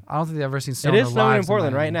there, and I don't think they've ever seen snow. It is snowing in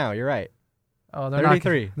Portland right now. You're right. Oh, they're not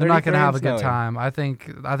going to have a good time. I think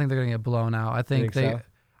they're going to get blown out. I think they. So?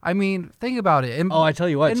 I mean, think about it. I tell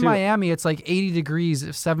you what. In Miami, it's like 80 degrees,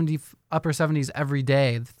 upper 70s every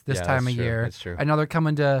day this time of year. That's true. I know they're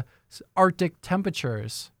coming to Arctic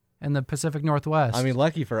temperatures in the Pacific Northwest. I mean,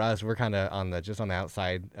 lucky for us, we're kind of on the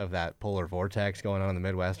outside of that polar vortex going on in the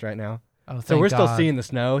Midwest right now. Oh, so we're still seeing the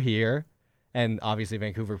snow here, and obviously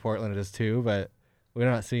Vancouver, Portland, it is too. But we're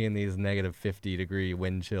not seeing these negative 50-degree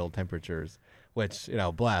wind chill temperatures, which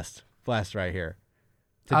blessed right here.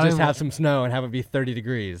 To just have some snow and have it be 30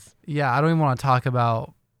 degrees. Yeah, I don't even want to talk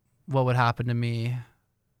about what would happen to me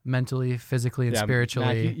mentally, physically, and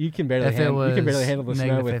spiritually. Mac, you can barely handle the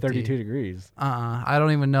snow with 32 degrees. I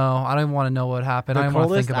don't even know. I don't even want to know what happened. I don't want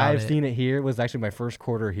to think about it. The coldest I've seen it here was actually my first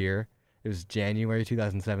quarter here. It was January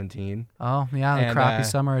 2017. Oh, yeah, the crappy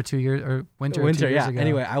summer or 2 years, or winter 2 years ago.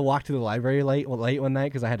 Anyway, I walked to the library late one night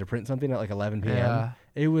because I had to print something at like 11 p.m. Yeah.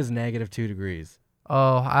 It was negative 2 degrees.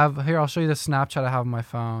 Oh, I'll show you the Snapchat I have on my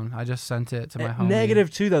phone. I just sent it to my homie. Negative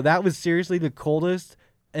 2 though. That was seriously the coldest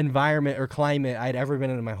environment or climate I'd ever been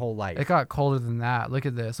in my whole life. It got colder than that. Look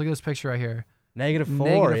at this. Look at this picture right here. -4,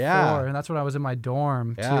 -4, and that's when I was in my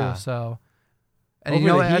dorm too. So, and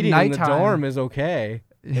the heating in the dorm is okay.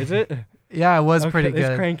 Is it? Yeah, it was pretty good.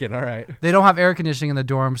 It's cranking. All right. They don't have air conditioning in the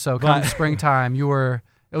dorm, so come springtime, it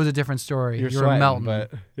was a different story. You were melting.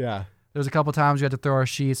 But yeah. There was a couple times we had to throw our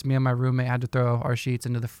sheets. Me and my roommate had to throw our sheets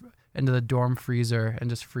into the dorm freezer and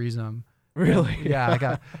just freeze them. Really?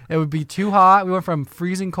 Yeah. It would be too hot. We went from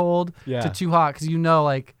freezing cold to too hot because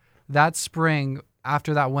like that spring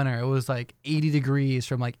after that winter, it was like 80 degrees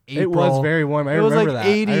from like April. It was very warm. I remember that. It was like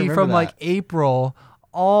 80 from like April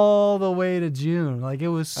all the way to June. Like it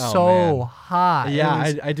was hot.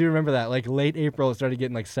 Yeah, I do remember that. Like late April, it started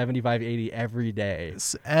getting like 75, 80 every day.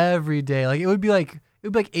 Every day. Like it would be like it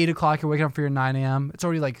would be like 8 o'clock. You're waking up for your 9 a.m. It's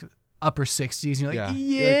already like upper 60s. And you're like,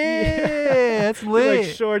 yeah, it's lit.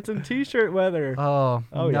 Like shorts and t-shirt weather. Oh,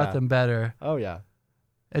 nothing better. Oh yeah.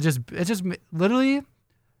 It just literally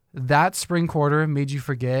that spring quarter made you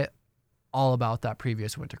forget all about that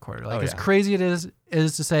previous winter quarter. Like as crazy it is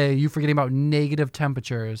to say you forgetting about negative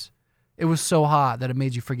temperatures. It was so hot that it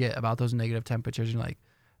made you forget about those negative temperatures. And you're like,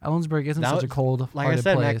 Ellensburg isn't such a cold, like I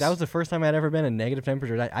said, place. Mac, that was the first time I'd ever been in negative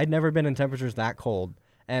temperatures. I'd never been in temperatures that cold,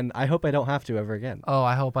 and I hope I don't have to ever again. Oh,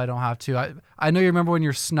 I hope I don't have to. I know you remember when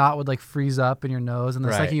your snot would like freeze up in your nose, and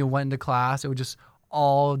the second you went into class, it would just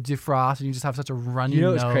all defrost, and you just have such a runny nose. You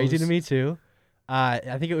know what's crazy to me too? I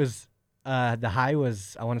think it was the high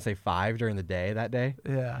was, I want to say 5 during the day that day.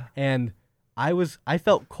 Yeah. And I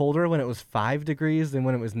felt colder when it was 5 degrees than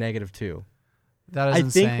when it was -2. That is I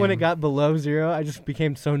insane. think when it got below 0, I just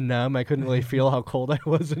became so numb I couldn't really feel how cold I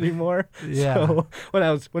was anymore. Yeah. So when it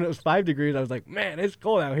was 5 degrees, I was like, man, it's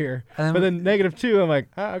cold out here. But then -2, I'm like,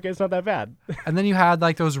 okay, it's not that bad. And then you had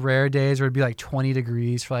like those rare days where it'd be like 20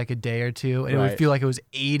 degrees for like a day or two, and it would feel like it was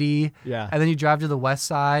 80. Yeah. And then you drive to the west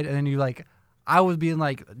side, and then you like, I would be in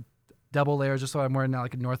like double layers just so I'm wearing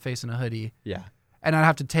like a North Face and a hoodie. Yeah. And I'd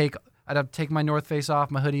have to take my North Face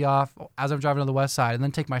off, my hoodie off as I'm driving to the west side, and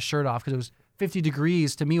then take my shirt off because it was 50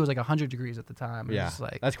 degrees. To me, it was like 100 degrees at the time. It was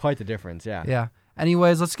like, that's quite the difference. Yeah. Yeah.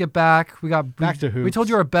 Anyways, let's get back. We got back to hoops. We told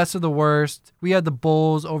you our best of the worst. We had the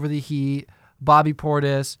Bulls over the Heat, Bobby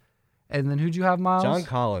Portis, and then who'd you have, Miles? John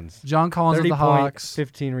Collins. John Collins of the Hawks.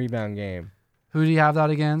 15 rebound game. Who do you have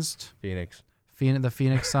that against? Phoenix. The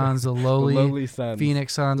Phoenix Suns, the lowly Suns.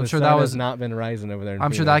 Phoenix Suns. I'm the sure sun that was has not been rising over there.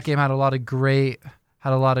 I'm sure that game had a lot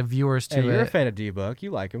of viewers to it. You're a fan of D-Book. You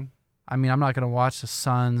like him. I mean, I'm not going to watch the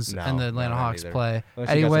Suns and the Atlanta Hawks play.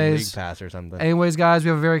 Unless you got some league pass or something. Anyways, guys, we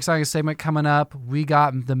have a very exciting segment coming up. We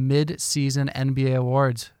got the mid-season NBA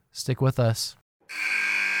awards. Stick with us.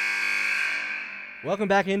 Welcome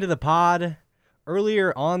back into the pod.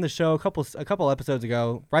 Earlier on the show, a couple episodes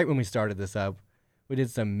ago, right when we started this up, we did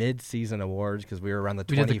some mid-season awards because we were around the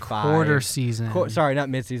 25. We did the quarter season. Sorry, not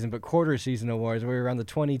mid-season, but quarter season awards. We were around the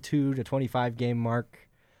 22 to 25 game mark.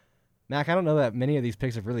 Mac, I don't know that many of these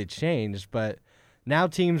picks have really changed, but now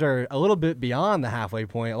teams are a little bit beyond the halfway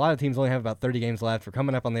point. A lot of teams only have about 30 games left. We're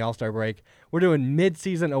coming up on the All-Star break. We're doing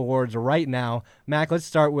mid-season awards right now. Mac, let's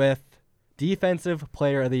start with Defensive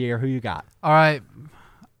Player of the Year. Who you got? All right.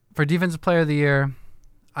 For Defensive Player of the Year,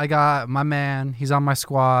 I got my man. He's on my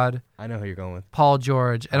squad. I know who you're going with. Paul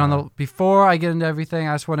George. And before I get into everything,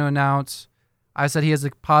 I just want to announce, I said he has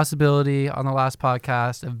the possibility on the last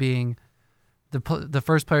podcast of being the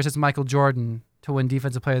first player since Michael Jordan to win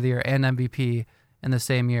Defensive Player of the Year and MVP in the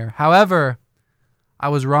same year. However, I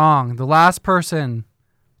was wrong. The last person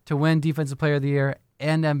to win Defensive Player of the Year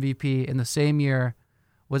and MVP in the same year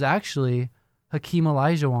was actually Hakeem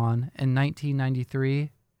Olajuwon in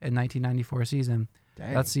 1993 and 1994 season.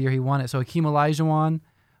 Dang. That's the year he won it. So Hakeem Olajuwon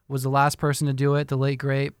was the last person to do it, the late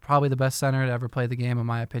great, probably the best center to ever play the game in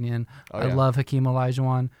my opinion. I love Hakeem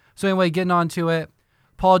Olajuwon. So anyway, getting on to it.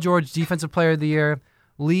 Paul George, Defensive Player of the Year,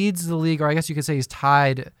 leads the league, or I guess you could say he's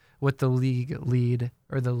tied with the league lead.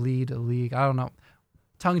 I don't know.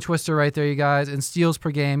 Tongue twister right there, you guys. In steals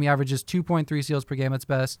per game, he averages 2.3 steals per game. That's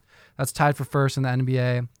best. That's tied for first in the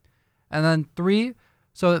NBA. And then 3.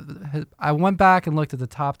 So I went back and looked at the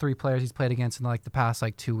top 3 players he's played against in like the past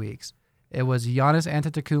 2 weeks. It was Giannis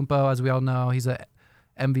Antetokounmpo, as we all know. He's a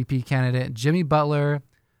MVP candidate. Jimmy Butler,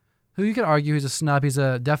 who you could argue he's a snub. He's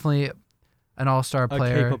definitely an all-star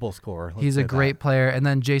player. A capable scorer. He's a great player. And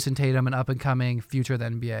then Jason Tatum, an up-and-coming future of the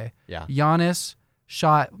NBA. Yeah. Giannis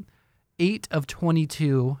shot 8 of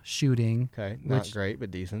 22 shooting. Okay, not great,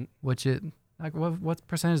 but decent. Which what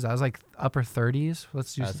percentage is that? It was like upper 30s.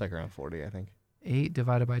 Let's do. That's like around 40, I think. 8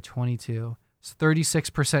 divided by 22. It's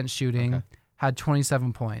 36% shooting. Okay. Had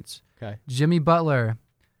 27 points. Okay. Jimmy Butler,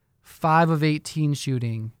 5 of 18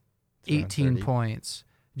 shooting, It's 18 points.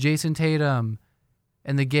 Jason Tatum,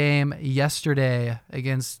 in the game yesterday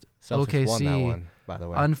against Celtics OKC. won that one, by the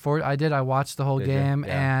way. I watched the whole game,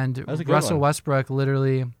 and Russell Westbrook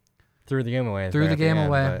literally threw the game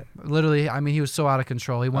away. Literally, I mean, he was so out of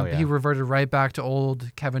control. He reverted right back to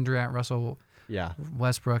old Kevin Durant, Russell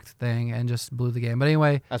Westbrook thing, and just blew the game. But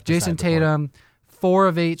anyway, Jason Tatum, 4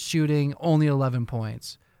 of 8 shooting, only 11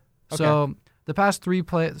 points. Okay. So the past 3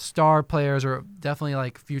 star players are definitely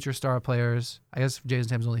like future star players. I guess Jason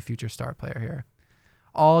Tatum's only future star player here.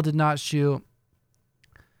 All did not shoot.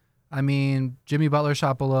 I mean, Jimmy Butler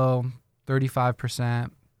shot below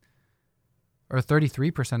 35%. Or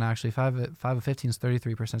 33% actually. 5 of 15 is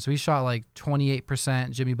 33%. So he shot like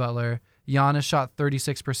 28%, Jimmy Butler. Giannis shot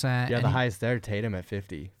 36%. Yeah, and the highest there, Tatum at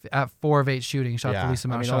 50. at 4 of 8 shooting, shot Yeah, the least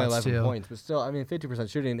amount of only shots 11 too. points, but still, 50%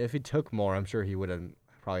 shooting. If he took more, I'm sure he would have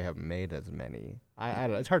probably have made as many. I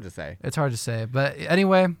don't know. It's hard to say. It's hard to say. But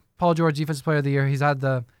anyway, Paul George, Defensive Player of the Year. He's had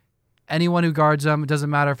anyone who guards him. It doesn't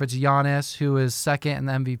matter if it's Giannis, who is second in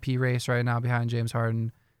the MVP race right now behind James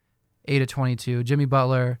Harden, 8 of 22. Jimmy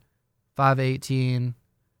Butler, 5 of 18.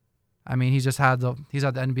 I mean, he's had the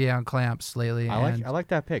NBA on clamps lately. I like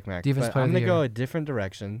that pick, Mac. Defensive But Player I'm of the gonna go Year. a different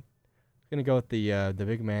direction. I'm gonna go with the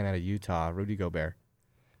big man out of Utah, Rudy Gobert,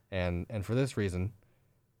 and for this reason,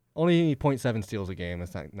 only 0.7 steals a game.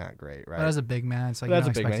 That's not great, right? But as a big man, it's like But you as don't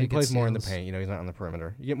a big expect man, to he get plays more in the steals. paint. He's not on the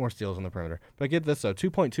perimeter. You get more steals on the perimeter. But get this though,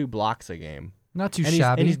 2.2 blocks a game. Not too and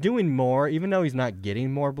shabby. He's doing more, even though he's not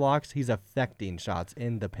getting more blocks. He's affecting shots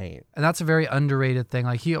in the paint. And that's a very underrated thing.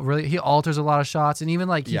 Like he alters a lot of shots, and even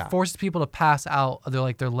like he forces people to pass out their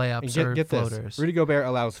layups or Get floaters. this: Rudy Gobert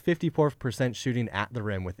allows 54% shooting at the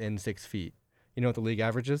rim within 6 feet. You know what the league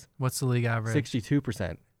average is? What's the league average?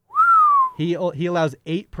 62%. He allows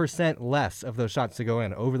 8% less of those shots to go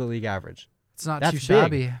in over the league average. It's not That's too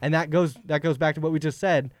shabby. big. And that goes back to what we just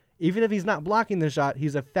said. Even if he's not blocking the shot,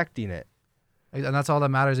 he's affecting it. And that's all that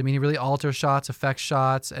matters. I mean, he really alters shots, affects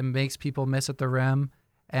shots, and makes people miss at the rim.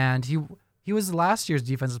 And he was last year's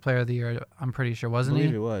Defensive Player of the Year, I'm pretty sure, I wasn't he?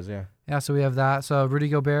 believe he was, yeah. Yeah, so we have that. So Rudy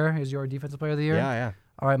Gobert is your Defensive Player of the Year? Yeah.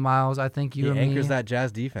 All right, Miles, I think you He and anchors me. that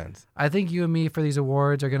Jazz defense. I think you and me for these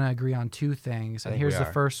awards are going to agree on two things. I And think here's we the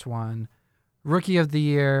are. first one. Rookie of the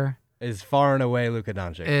Year, Is far and away Luka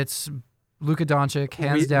Doncic. it's Luka Doncic,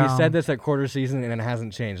 hands down. We said this at quarter season, and it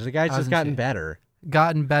hasn't changed. The guy's just Hasn't gotten changed. better.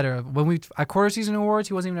 Gotten better. At quarter season awards,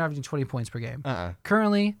 he wasn't even averaging 20 points per game.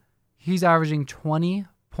 Currently, he's averaging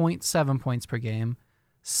 20.7 points per game,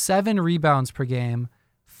 7 rebounds per game,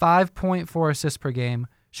 5.4 assists per game,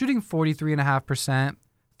 shooting 43.5%,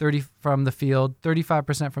 30 from the field,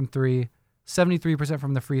 35% from 3, 73%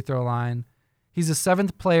 from the free throw line. He's the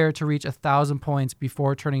 7th player to reach 1,000 points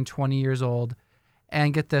before turning 20 years old.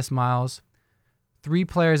 And get this, Miles, 3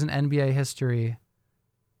 players in NBA history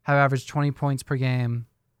have averaged 20 points per game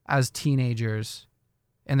as teenagers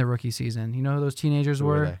in the rookie season. You know who those teenagers Who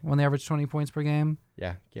were were they? when they averaged 20 points per game?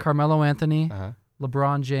 Yeah. Carmelo Anthony, Uh-huh.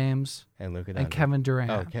 LeBron James, And Luka Doncic. and Kevin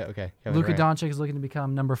Durant. Oh, okay. Kevin Luka Durant. Doncic is looking to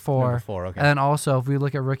become number 4. Number 4, okay. And then also, if we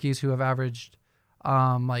look at rookies who have averaged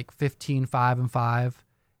 15, 5, and 5,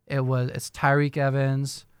 it's Tyreek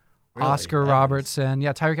Evans, Really? Oscar Evans? Robertson.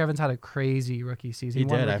 Yeah, Tyreek Evans had a crazy rookie season. He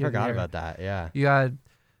won did. I Rookie of the forgot Year. about that. Yeah. You had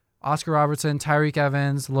Oscar Robertson, Tyreek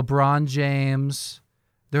Evans, LeBron James.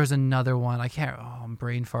 There's another one. I'm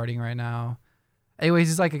brain farting right now. Anyways,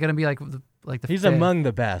 he's going to be like the He's fifth. among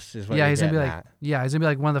the best, is what Yeah, you're he's going to be getting like at. he's going to be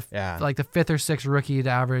like one of the Yeah. like the 5th or 6th rookie to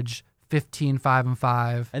average 15, 5, and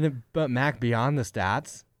 5. And then, but Mac, beyond the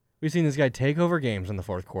stats, we've seen this guy take over games in the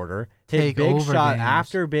fourth quarter, Take big over shot games.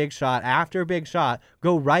 after big shot after big shot,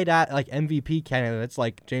 go right at like MVP candidates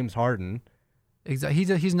like James Harden. Exactly.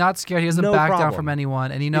 He's not scared. He doesn't No back down problem. from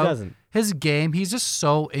anyone. And He doesn't. his game, he's just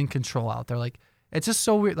so in control out there. Like, it's just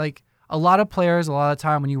so weird. Like, a lot of players, a lot of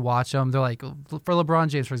time when you watch them, they're like, for LeBron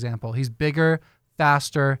James, for example, he's bigger,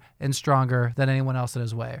 faster, and stronger than anyone else in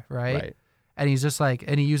his way, right? And he's just like,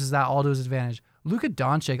 and he uses that all to his advantage. Luka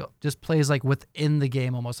Doncic just plays like within the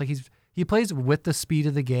game almost. Like he plays with the speed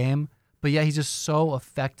of the game, but yeah, he's just so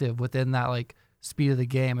effective within that like speed of the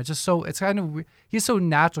game. It's just so, he's so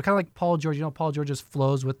natural, kind of like Paul George. You know, Paul George just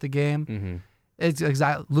flows with the game. Mm-hmm. It's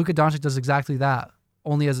Luka Doncic does exactly that,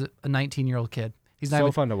 only as a 19-year-old kid. He's not So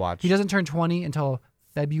even, fun to watch. he doesn't turn 20 until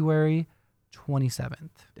February 27th,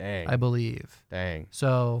 Dang. I believe. Dang.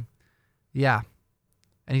 So, yeah.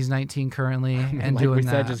 And he's 19 currently and like doing we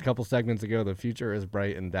that. said just a couple segments ago, the future is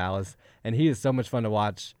bright in Dallas, and he is so much fun to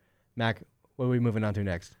watch. Mac, what are we moving on to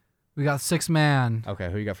next? We got 6 man. Okay,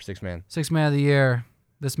 who you got for 6 man? 6 man of the year.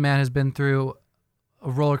 This man has been through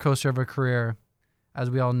a roller coaster of a career, as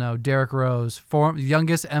we all know. Derrick Rose,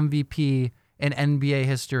 youngest MVP in NBA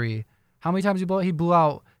history. How many times he blew out? He blew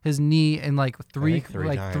out his knee in like three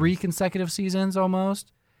consecutive seasons almost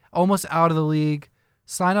out of the league.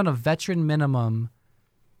 Signed on a veteran minimum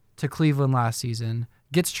to Cleveland last season.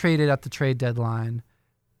 Gets traded at the trade deadline.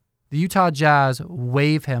 The Utah Jazz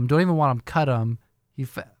waive him. Don't even want him, cut him. He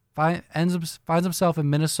finds himself in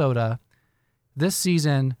Minnesota. This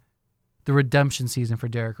season, the redemption season for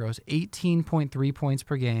Derrick Rose. 18.3 points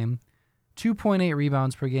per game, 2.8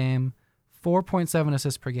 rebounds per game, 4.7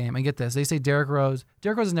 assists per game. And get this, they say Derrick Rose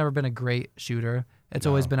has never been a great shooter. It's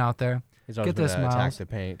always been out there. He's always Get been this, an attack Miles. the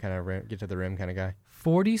paint, kind of get to the rim kind of guy.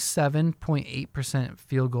 47.8%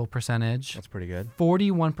 field goal percentage. That's pretty good.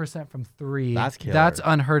 41% from 3. That's killer. That's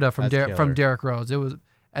unheard of from That's killer. Derrick Rose.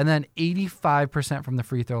 and then 85% from the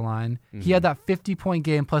free throw line. He had that 50-point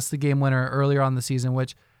game plus the game winner earlier on in the season,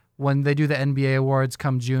 which when they do the NBA awards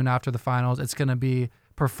come June after the finals, it's going to be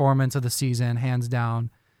performance of the season, hands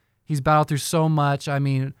down. He's battled through so much. I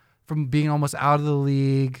mean, from being almost out of the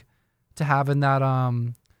league to having that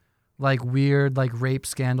weird rape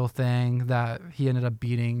scandal thing that he ended up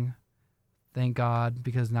beating. Thank God,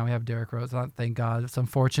 because now we have Derrick Rose. Not thank God. It's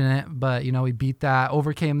unfortunate, but he beat that,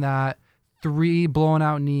 overcame that. 3 blown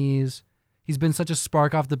out knees. He's been such a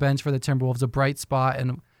spark off the bench for the Timberwolves, a bright spot,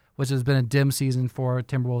 and which has been a dim season for a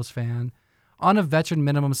Timberwolves fan. On a veteran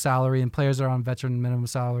minimum salary, and players that are on veteran minimum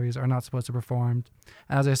salaries are not supposed to perform.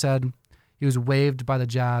 And as I said, he was waived by the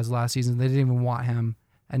Jazz last season. They didn't even want him,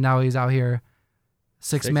 and now he's out here,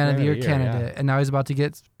 sixth man of the year candidate, and now he's about to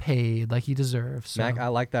get paid like he deserves. So. Mac, I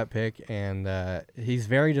like that pick, and he's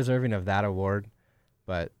very deserving of that award,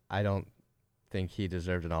 but I don't think he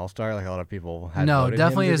deserved an all-star like a lot of people had voted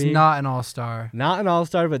definitely him is to be. not an all-star. Not an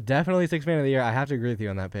all-star, but definitely sixth man of the year. I have to agree with you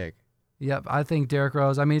on that pick. Yep, I think Derrick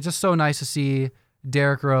Rose. I mean, it's just so nice to see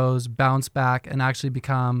Derrick Rose bounce back and actually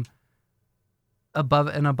become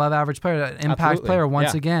an above average player, an impact player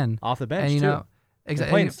once again. Off the bench, and, too.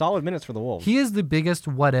 Exactly. Playing solid minutes for the Wolves. He is the biggest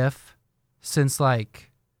what if since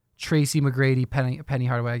Tracy McGrady, Penny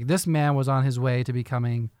Hardaway. This man was on his way to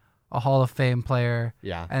becoming a Hall of Fame player.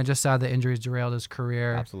 Yeah. And just sad that injuries derailed his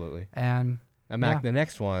career. Absolutely. And Mac, the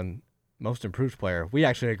next one, most improved player, we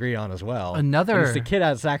actually agree on as well. Another. And it's the kid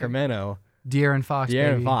out of Sacramento. De'Aaron Fox.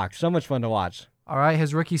 De'Aaron Fox. So much fun to watch. All right,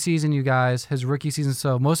 his rookie season, you guys. His rookie season.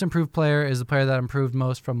 So most improved player is the player that improved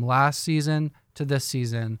most from last season to this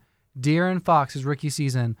season. De'Aaron Fox, his rookie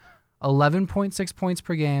season, 11.6 points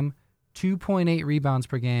per game, 2.8 rebounds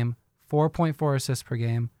per game, 4.4 assists per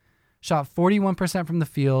game. Shot 41% from the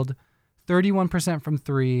field, 31% from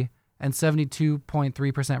 3, and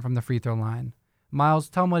 72.3% from the free throw line. Miles,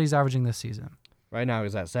 tell him what he's averaging this season. Right now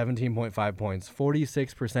he's at 17.5 points,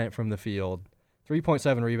 46% from the field,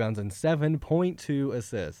 3.7 rebounds, and 7.2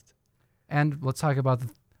 assists. And let's talk about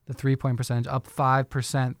the three-point percentage, up 5%,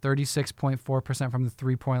 36.4% from the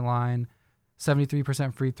three-point line,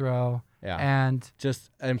 73% free throw. Yeah. And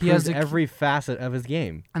just improves every facet of his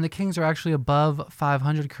game. And the Kings are actually above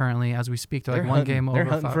 500 currently as we speak. They're one game over. They're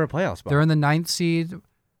hunting for a playoff spot. They're in the 9th seed.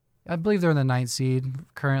 I believe they're in the 9th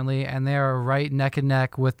seed currently, and they are right neck and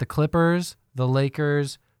neck with the Clippers, the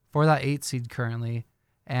Lakers, for that 8th seed currently.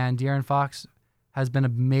 And De'Aaron Fox has been a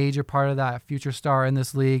major part of that, future star in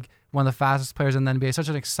this league, one of the fastest players in the NBA, such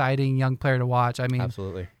an exciting young player to watch. I mean,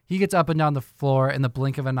 absolutely. He gets up and down the floor in the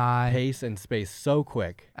blink of an eye. Pace and space so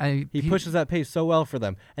quick. And he pushes that pace so well for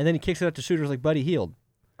them. And then he kicks it up to shooters like Buddy Hield.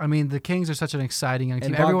 I mean, the Kings are such an exciting young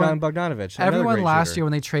team. And Bogdanovich. Everyone last year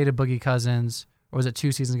when they traded Boogie Cousins, or was it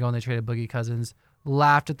 2 seasons ago when they traded Boogie Cousins,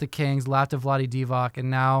 laughed at the Kings, laughed at Vlade Divac,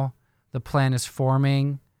 and now the plan is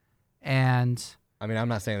forming. And I mean, I'm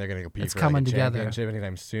not saying they're going to compete for coming a together. championship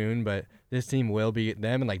anytime soon, but this team will be,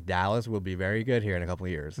 them and Dallas will be very good here in a couple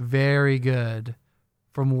of years. Very good.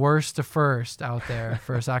 From worst to first out there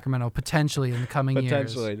for Sacramento, potentially in the coming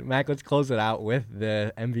years. Potentially. Mac, let's close it out with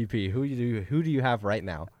the MVP. Who do you have right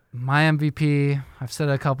now? My MVP, I've said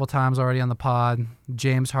it a couple times already on the pod,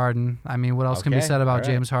 James Harden. I mean, what else can be said about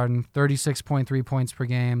James Harden? 36.3 points per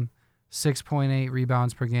game, 6.8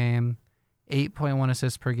 rebounds per game, 8.1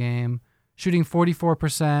 assists per game, shooting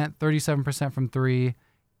 44%, 37% from 3,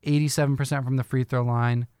 87% from the free throw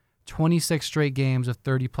line, 26 straight games of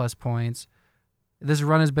 30-plus points. This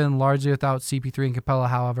run has been largely without CP3 and Capella,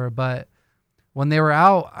 however, but when they were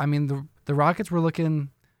out, I mean, the Rockets were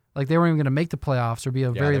looking like they weren't even going to make the playoffs or be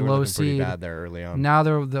a very low seed. Pretty bad there early on. Now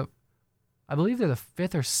I believe they're the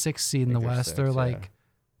 5th or 6th seed in the West. They're like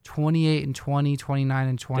 28 and 20, 29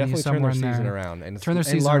 and 20, definitely somewhere in there. Definitely turn their season around, and turn their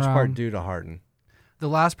season in large around. part due to Harden. The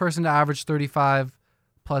last person to average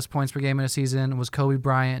 35-plus points per game in a season was Kobe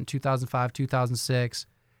Bryant in 2005, 2006,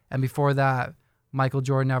 and before that, Michael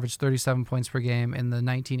Jordan averaged 37 points per game in the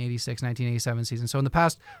 1986-1987 season. So in the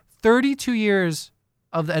past 32 years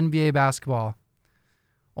of the NBA basketball,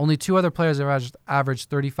 only 2 other players have averaged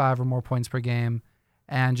 35 or more points per game,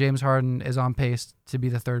 and James Harden is on pace to be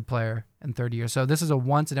the 3rd player in 30 years. So this is a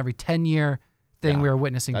once in every 10-year thing we are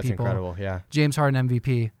witnessing. That's people. Incredible, yeah. James Harden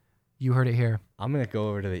MVP. You heard it here. I'm going to go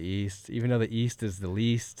over to the East, even though the East is the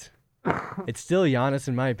least. It's still Giannis,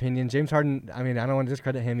 in my opinion. James Harden, I mean, I don't want to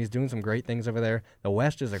discredit him. He's doing some great things over there. The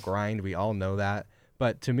West is a grind. We all know that.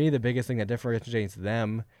 But to me, the biggest thing that differentiates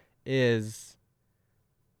them is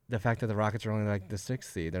the fact that the Rockets are only like the 6th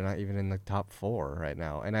seed. They're not even in the top 4 right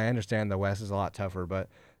now. And I understand the West is a lot tougher, but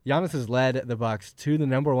Giannis has led the Bucks to the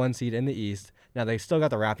number 1 seed in the East. Now, they still got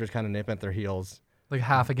the Raptors kind of nipping at their heels. Like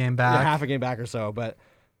half a game back. Yeah, half a game back or so. But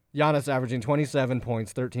Giannis averaging 27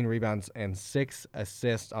 points, 13 rebounds, and 6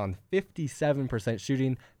 assists on 57%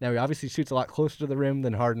 shooting. Now, he obviously shoots a lot closer to the rim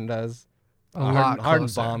than Harden does. Harden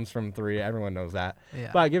bombs from 3. Everyone knows that.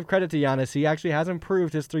 Yeah. But I give credit to Giannis. He actually has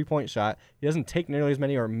improved his three-point shot. He doesn't take nearly as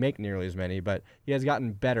many or make nearly as many, but he has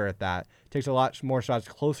gotten better at that. Takes a lot more shots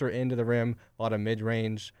closer into the rim, a lot of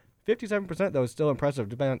mid-range. 57%, though, is still impressive.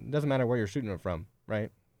 Doesn't matter where you're shooting it from,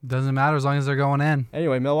 right? Doesn't matter as long as they're going in.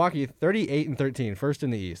 Anyway, Milwaukee 38-13, first in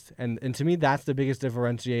the East, and to me that's the biggest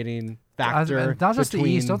differentiating factor. Not just the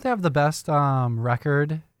East. Don't they have the best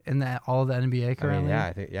record in all of the NBA currently?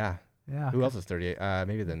 I think yeah. Yeah. Who else is 38?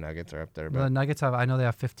 Maybe the Nuggets are up there. But the Nuggets I know they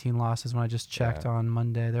have 15 losses. When I just checked on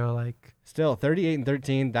Monday, they're like still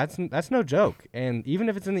 38-13. That's no joke. And even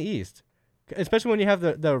if it's in the East, especially when you have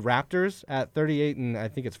the Raptors at 38 and I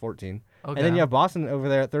think it's 14, and then you have Boston over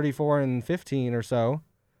there at 34-15 or so.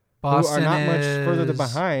 Boston who are not much further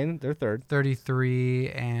behind. They're third. 33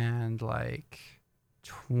 and like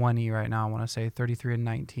 20 right now. I want to say 33 and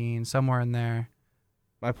 19, somewhere in there.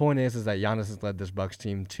 My point is that Giannis has led this Bucks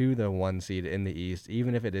team to the 1 seed in the East,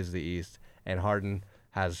 even if it is the East, and Harden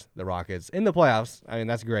has the Rockets in the playoffs. I mean,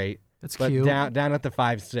 that's great. That's but cute. Down at the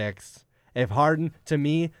 5-6. If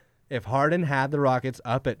Harden had the Rockets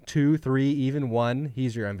up at 2, 3, even 1,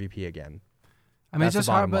 he's your MVP again. I mean, that's it's just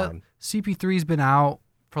hard, but CP3's been out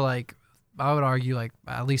for I would argue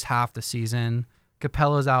at least half the season.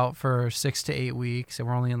 Capella's out for 6 to 8 weeks, and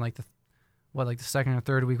we're only in the second or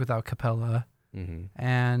third week without Capella. Mm-hmm.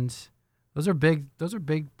 And those are big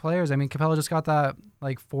players. I mean, Capella just got that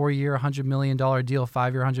 4-year, $100 million deal,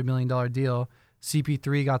 5-year, $100 million deal.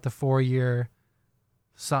 CP3 got the 4-year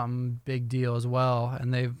something big deal as well.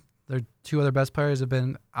 And their 2 other best players have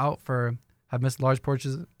missed large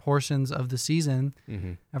portions of the season.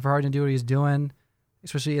 Mm-hmm. And for Harden to do what he's doing,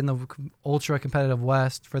 especially in the ultra competitive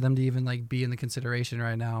West, for them to even be in the consideration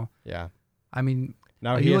right now. Yeah. I mean,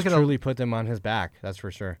 now he has truly put them on his back. That's for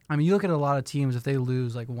sure. I mean, you look at a lot of teams, if they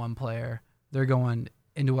lose one player, they're going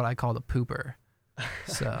into what I call the pooper.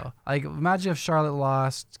 So, imagine if Charlotte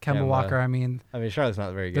lost Kemba Walker. I mean, Charlotte's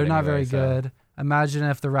not very good. They're not very good. Imagine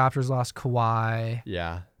if the Raptors lost Kawhi.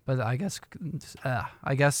 Yeah. But I guess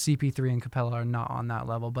CP3 and Capella are not on that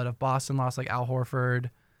level. But if Boston lost Al Horford,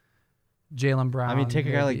 Jaylen Brown. I mean, take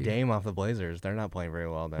a guy like Dame off the Blazers. They're not playing very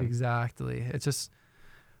well then. Exactly. It's just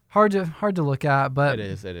hard to look at, but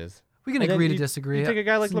it is. We can agree to disagree. You take a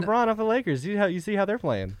guy like LeBron off the Lakers. You see how they're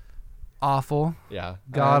playing. Awful. Yeah.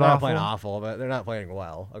 God they're awful. Not playing awful, but they're not playing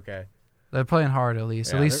well. Okay. They're playing hard at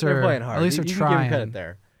least. Yeah, at least they're playing hard. At least they're you trying. Can give them credit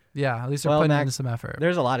there. Yeah, at least they're putting in some effort.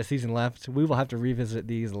 There's a lot of season left. We will have to revisit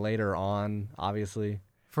these later on, obviously.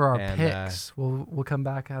 For our picks, we'll come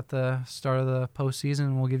back at the start of the postseason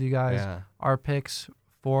and we'll give you guys our picks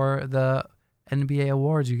for the NBA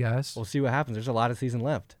awards, you guys. We'll see what happens. There's a lot of season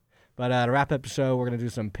left. But to wrap up the show, we're going to do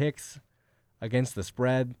some picks against the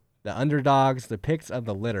spread, the underdogs, the picks of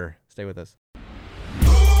the litter. Stay with us.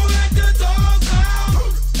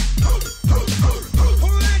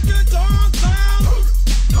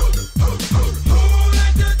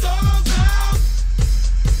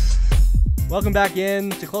 Welcome back in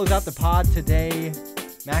to close out the pod today.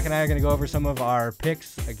 Mac and I are going to go over some of our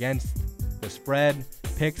picks against the spread,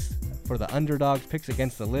 picks for the underdogs, picks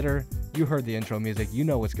against the litter. You heard the intro music. You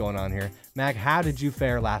know what's going on here. Mac, how did you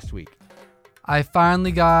fare last week? I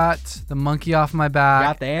finally got the monkey off my back.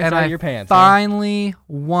 Got the ants out of your pants. Finally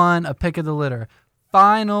won a pick of the litter.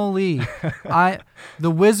 Finally.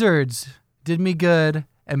 The Wizards did me good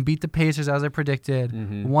and beat the Pacers as I predicted,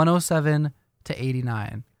 107-89.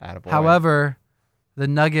 Attaboy. However, the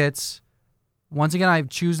Nuggets, once again, I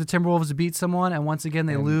choose the Timberwolves to beat someone, and once again,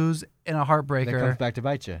 they lose in a heartbreaker. That comes back to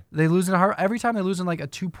bite you. They lose every time they lose in a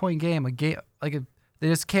 2-point game, they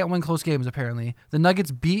just can't win close games, apparently. The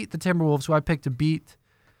Nuggets beat the Timberwolves, who I picked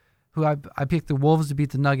I picked the Wolves to beat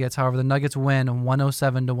the Nuggets. However, the Nuggets win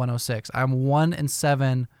 107-106. I'm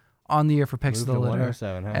 1-7 on the year for picks of the litter,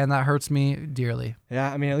 and that hurts me dearly.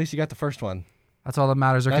 Yeah, I mean, at least you got the first one. That's all that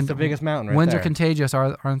matters. That's the biggest mountain right wins there. Wins are contagious,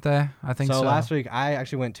 aren't they? I think so. So last week, I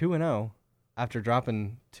actually went 2-0 after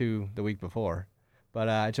dropping 2 the week before. But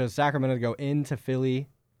I chose Sacramento to go into Philly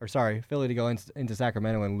to go into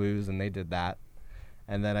Sacramento and lose, and they did that.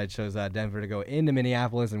 And then I chose Denver to go into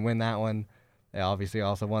Minneapolis and win that one. They obviously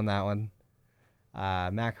also won that one.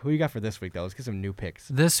 Mac, who you got for this week, though? Let's get some new picks.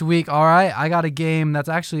 This week, all right, I got a game that's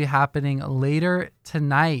actually happening later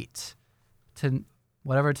tonight.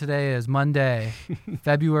 Whatever today is, Monday,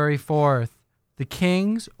 February 4th. The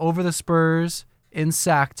Kings over the Spurs in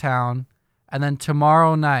Sacktown. And then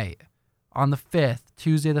tomorrow night, on the 5th,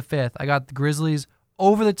 Tuesday the 5th, I got the Grizzlies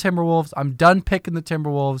over the Timberwolves. I'm done picking the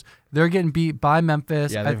Timberwolves. They're getting beat by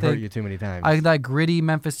Memphis. Yeah, they've hurt you too many times. I think that gritty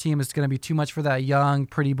Memphis team is going to be too much for that young,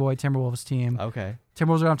 pretty boy Timberwolves team. Okay. Timberwolves are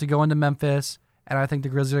going to have to go into Memphis, and I think the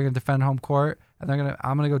Grizzlies are going to defend home court. And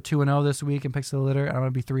I'm going to go 2-0 this week in picks of the litter, and I'm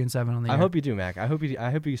going to be 3-7 on the year. I hope you do, Mac. I hope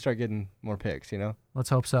you start getting more picks. Let's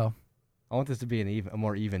hope so. I want this to be a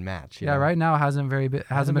more even match. Yeah, right now it hasn't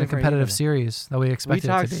been a competitive series that we expected it to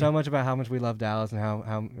be. We talked so much about how much we love Dallas and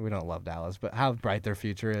how we don't love Dallas, but how bright their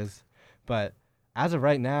future is. But as of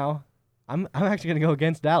right now, I'm actually going to go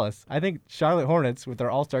against Dallas. I think Charlotte Hornets, with their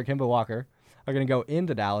all-star Kemba Walker, are going to go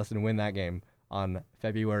into Dallas and win that game on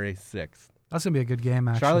February 6th. That's going to be a good game,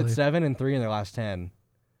 actually. Charlotte's 7-3 in their last 10,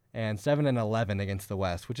 and 7-11 against the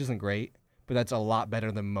West, which isn't great. But that's a lot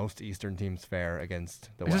better than most Eastern teams fare against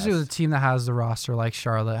the West. Especially with a team that has the roster like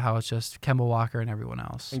Charlotte, how it's just Kemba Walker and everyone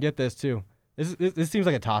else. And get this, too. This seems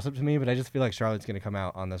like a toss-up to me, but I just feel like Charlotte's going to come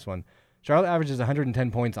out on this one. Charlotte averages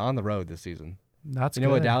 110 points on the road this season. That's good. You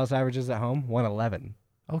know what Dallas averages at home? 111.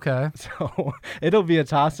 Okay. So it'll be a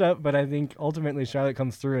toss-up, but I think ultimately Charlotte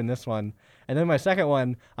comes through in this one. And then my second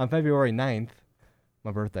one on February 9th,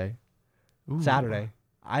 my birthday, Saturday.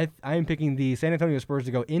 I am picking the San Antonio Spurs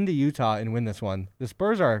to go into Utah and win this one. The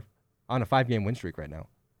Spurs are on a 5-game win streak right now.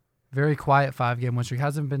 Very quiet 5-game win streak.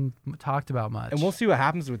 Hasn't been talked about much. And we'll see what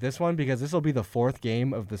happens with this one because this will be the 4th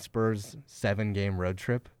game of the Spurs' 7-game road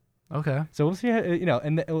trip. Okay. So we'll see how,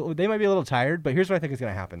 and they might be a little tired, but here's what I think is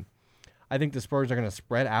going to happen. I think the Spurs are going to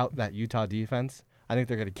spread out that Utah defense. I think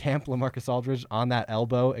they're going to camp LaMarcus Aldridge on that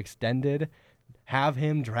elbow extended, have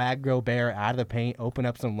him drag Gobert out of the paint, open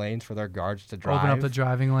up some lanes for their guards to drive. Open up the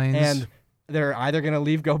driving lanes. And they're either going to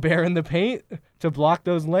leave Gobert in the paint to block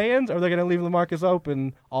those lanes, or they're going to leave LaMarcus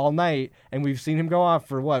open all night. And we've seen him go off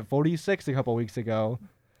for, 46 a couple weeks ago.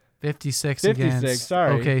 56 against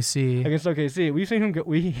OKC. Against OKC. We've seen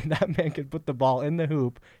him that man can put the ball in the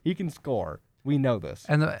hoop. He can score. We know this.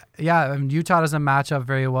 And Utah doesn't match up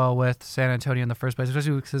very well with San Antonio in the first place,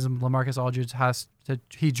 especially because LaMarcus Aldridge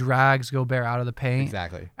he drags Gobert out of the paint.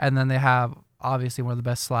 Exactly. And then they have obviously one of the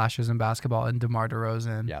best slashers in basketball in DeMar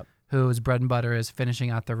DeRozan, whose bread and butter is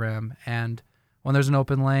finishing at the rim. And when there's an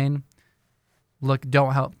open lane,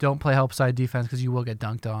 don't play help side defense because you will get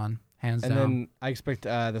dunked on, hands down. And then I expect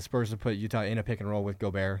the Spurs to put Utah in a pick and roll with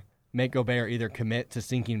Gobert. Make Gobert either commit to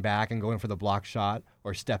sinking back and going for the block shot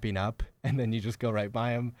or stepping up, and then you just go right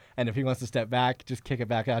by him. And if he wants to step back, just kick it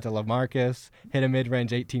back out to LaMarcus, hit a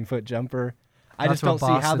mid-range 18-foot jumper. I just don't see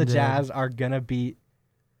how the Jazz are gonna be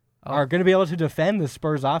able to defend the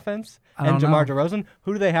Spurs offense and DeMar DeRozan.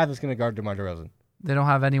 Who do they have that's gonna guard DeMar DeRozan? They don't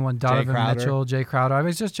have anyone. Donovan Mitchell, Jay Crowder. I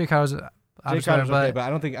mean, it's just Jay Crowder's. Jay Crowder's okay, but I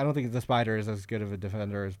don't think the Spider is as good of a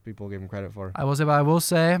defender as people give him credit for. I will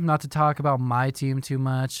say, not to talk about my team too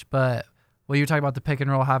much, but when you're talking about the pick and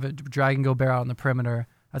roll, dragging Gobert out on the perimeter,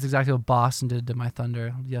 that's exactly what Boston did to my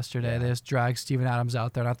Thunder yesterday. Yeah. They just dragged Steven Adams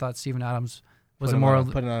out there, and I thought Steven Adams was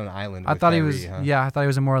putting on an island. I thought he was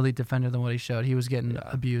a more elite defender than what he showed. He was getting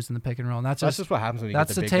abused in the pick and roll, and that's just what happens when you get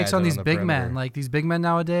the big guys takes on these the big perimeter. men. Like these big men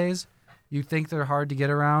nowadays, you think they're hard to get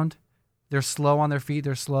around. They're slow on their feet.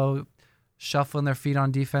 They're slow shuffling their feet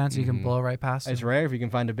on defense. You can blow right past them. It's rare if you can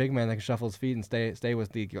find a big man that can shuffle his feet and stay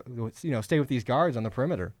with these guards on the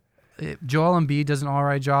perimeter. Joel Embiid does an all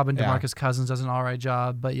right job, and DeMarcus Cousins does an all right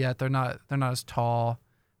job, but yet they're not as tall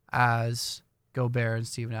as Gobert and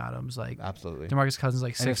Steven Adams. Like absolutely, DeMarcus Cousins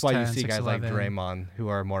 6'10", 6'11". And that's why you see guys like Draymond who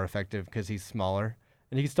are more effective because he's smaller.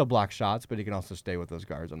 And he can still block shots, but he can also stay with those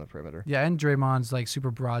guards on the perimeter. Yeah, and Draymond's super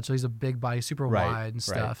broad, so he's a big body, super wide and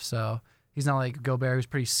stuff. Right. So he's not like Gobert, who's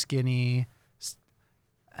pretty skinny.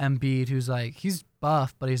 Embiid, who's he's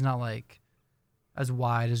buff, but he's not as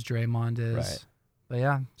wide as Draymond is. Right. But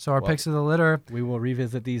yeah, so our picks of the litter. We will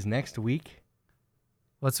revisit these next week.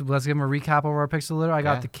 Let's give them a recap over our picks of the litter. I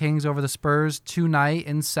got the Kings over the Spurs tonight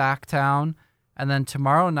in Sacktown, and then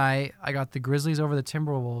tomorrow night I got the Grizzlies over the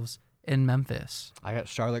Timberwolves in Memphis. I got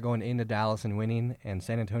Charlotte going into Dallas and winning, and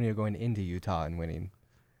San Antonio going into Utah and winning.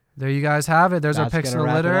 There you guys have it. There's our picks of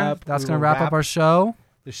the litter. That's going to wrap up our show.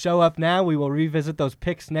 The show up now. We will revisit those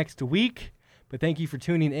picks next week. But thank you for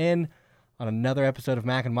tuning in on another episode of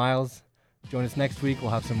Mac and Miles. Join us next week.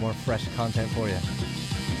 We'll have some more fresh content for you.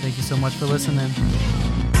 Thank you so much for listening.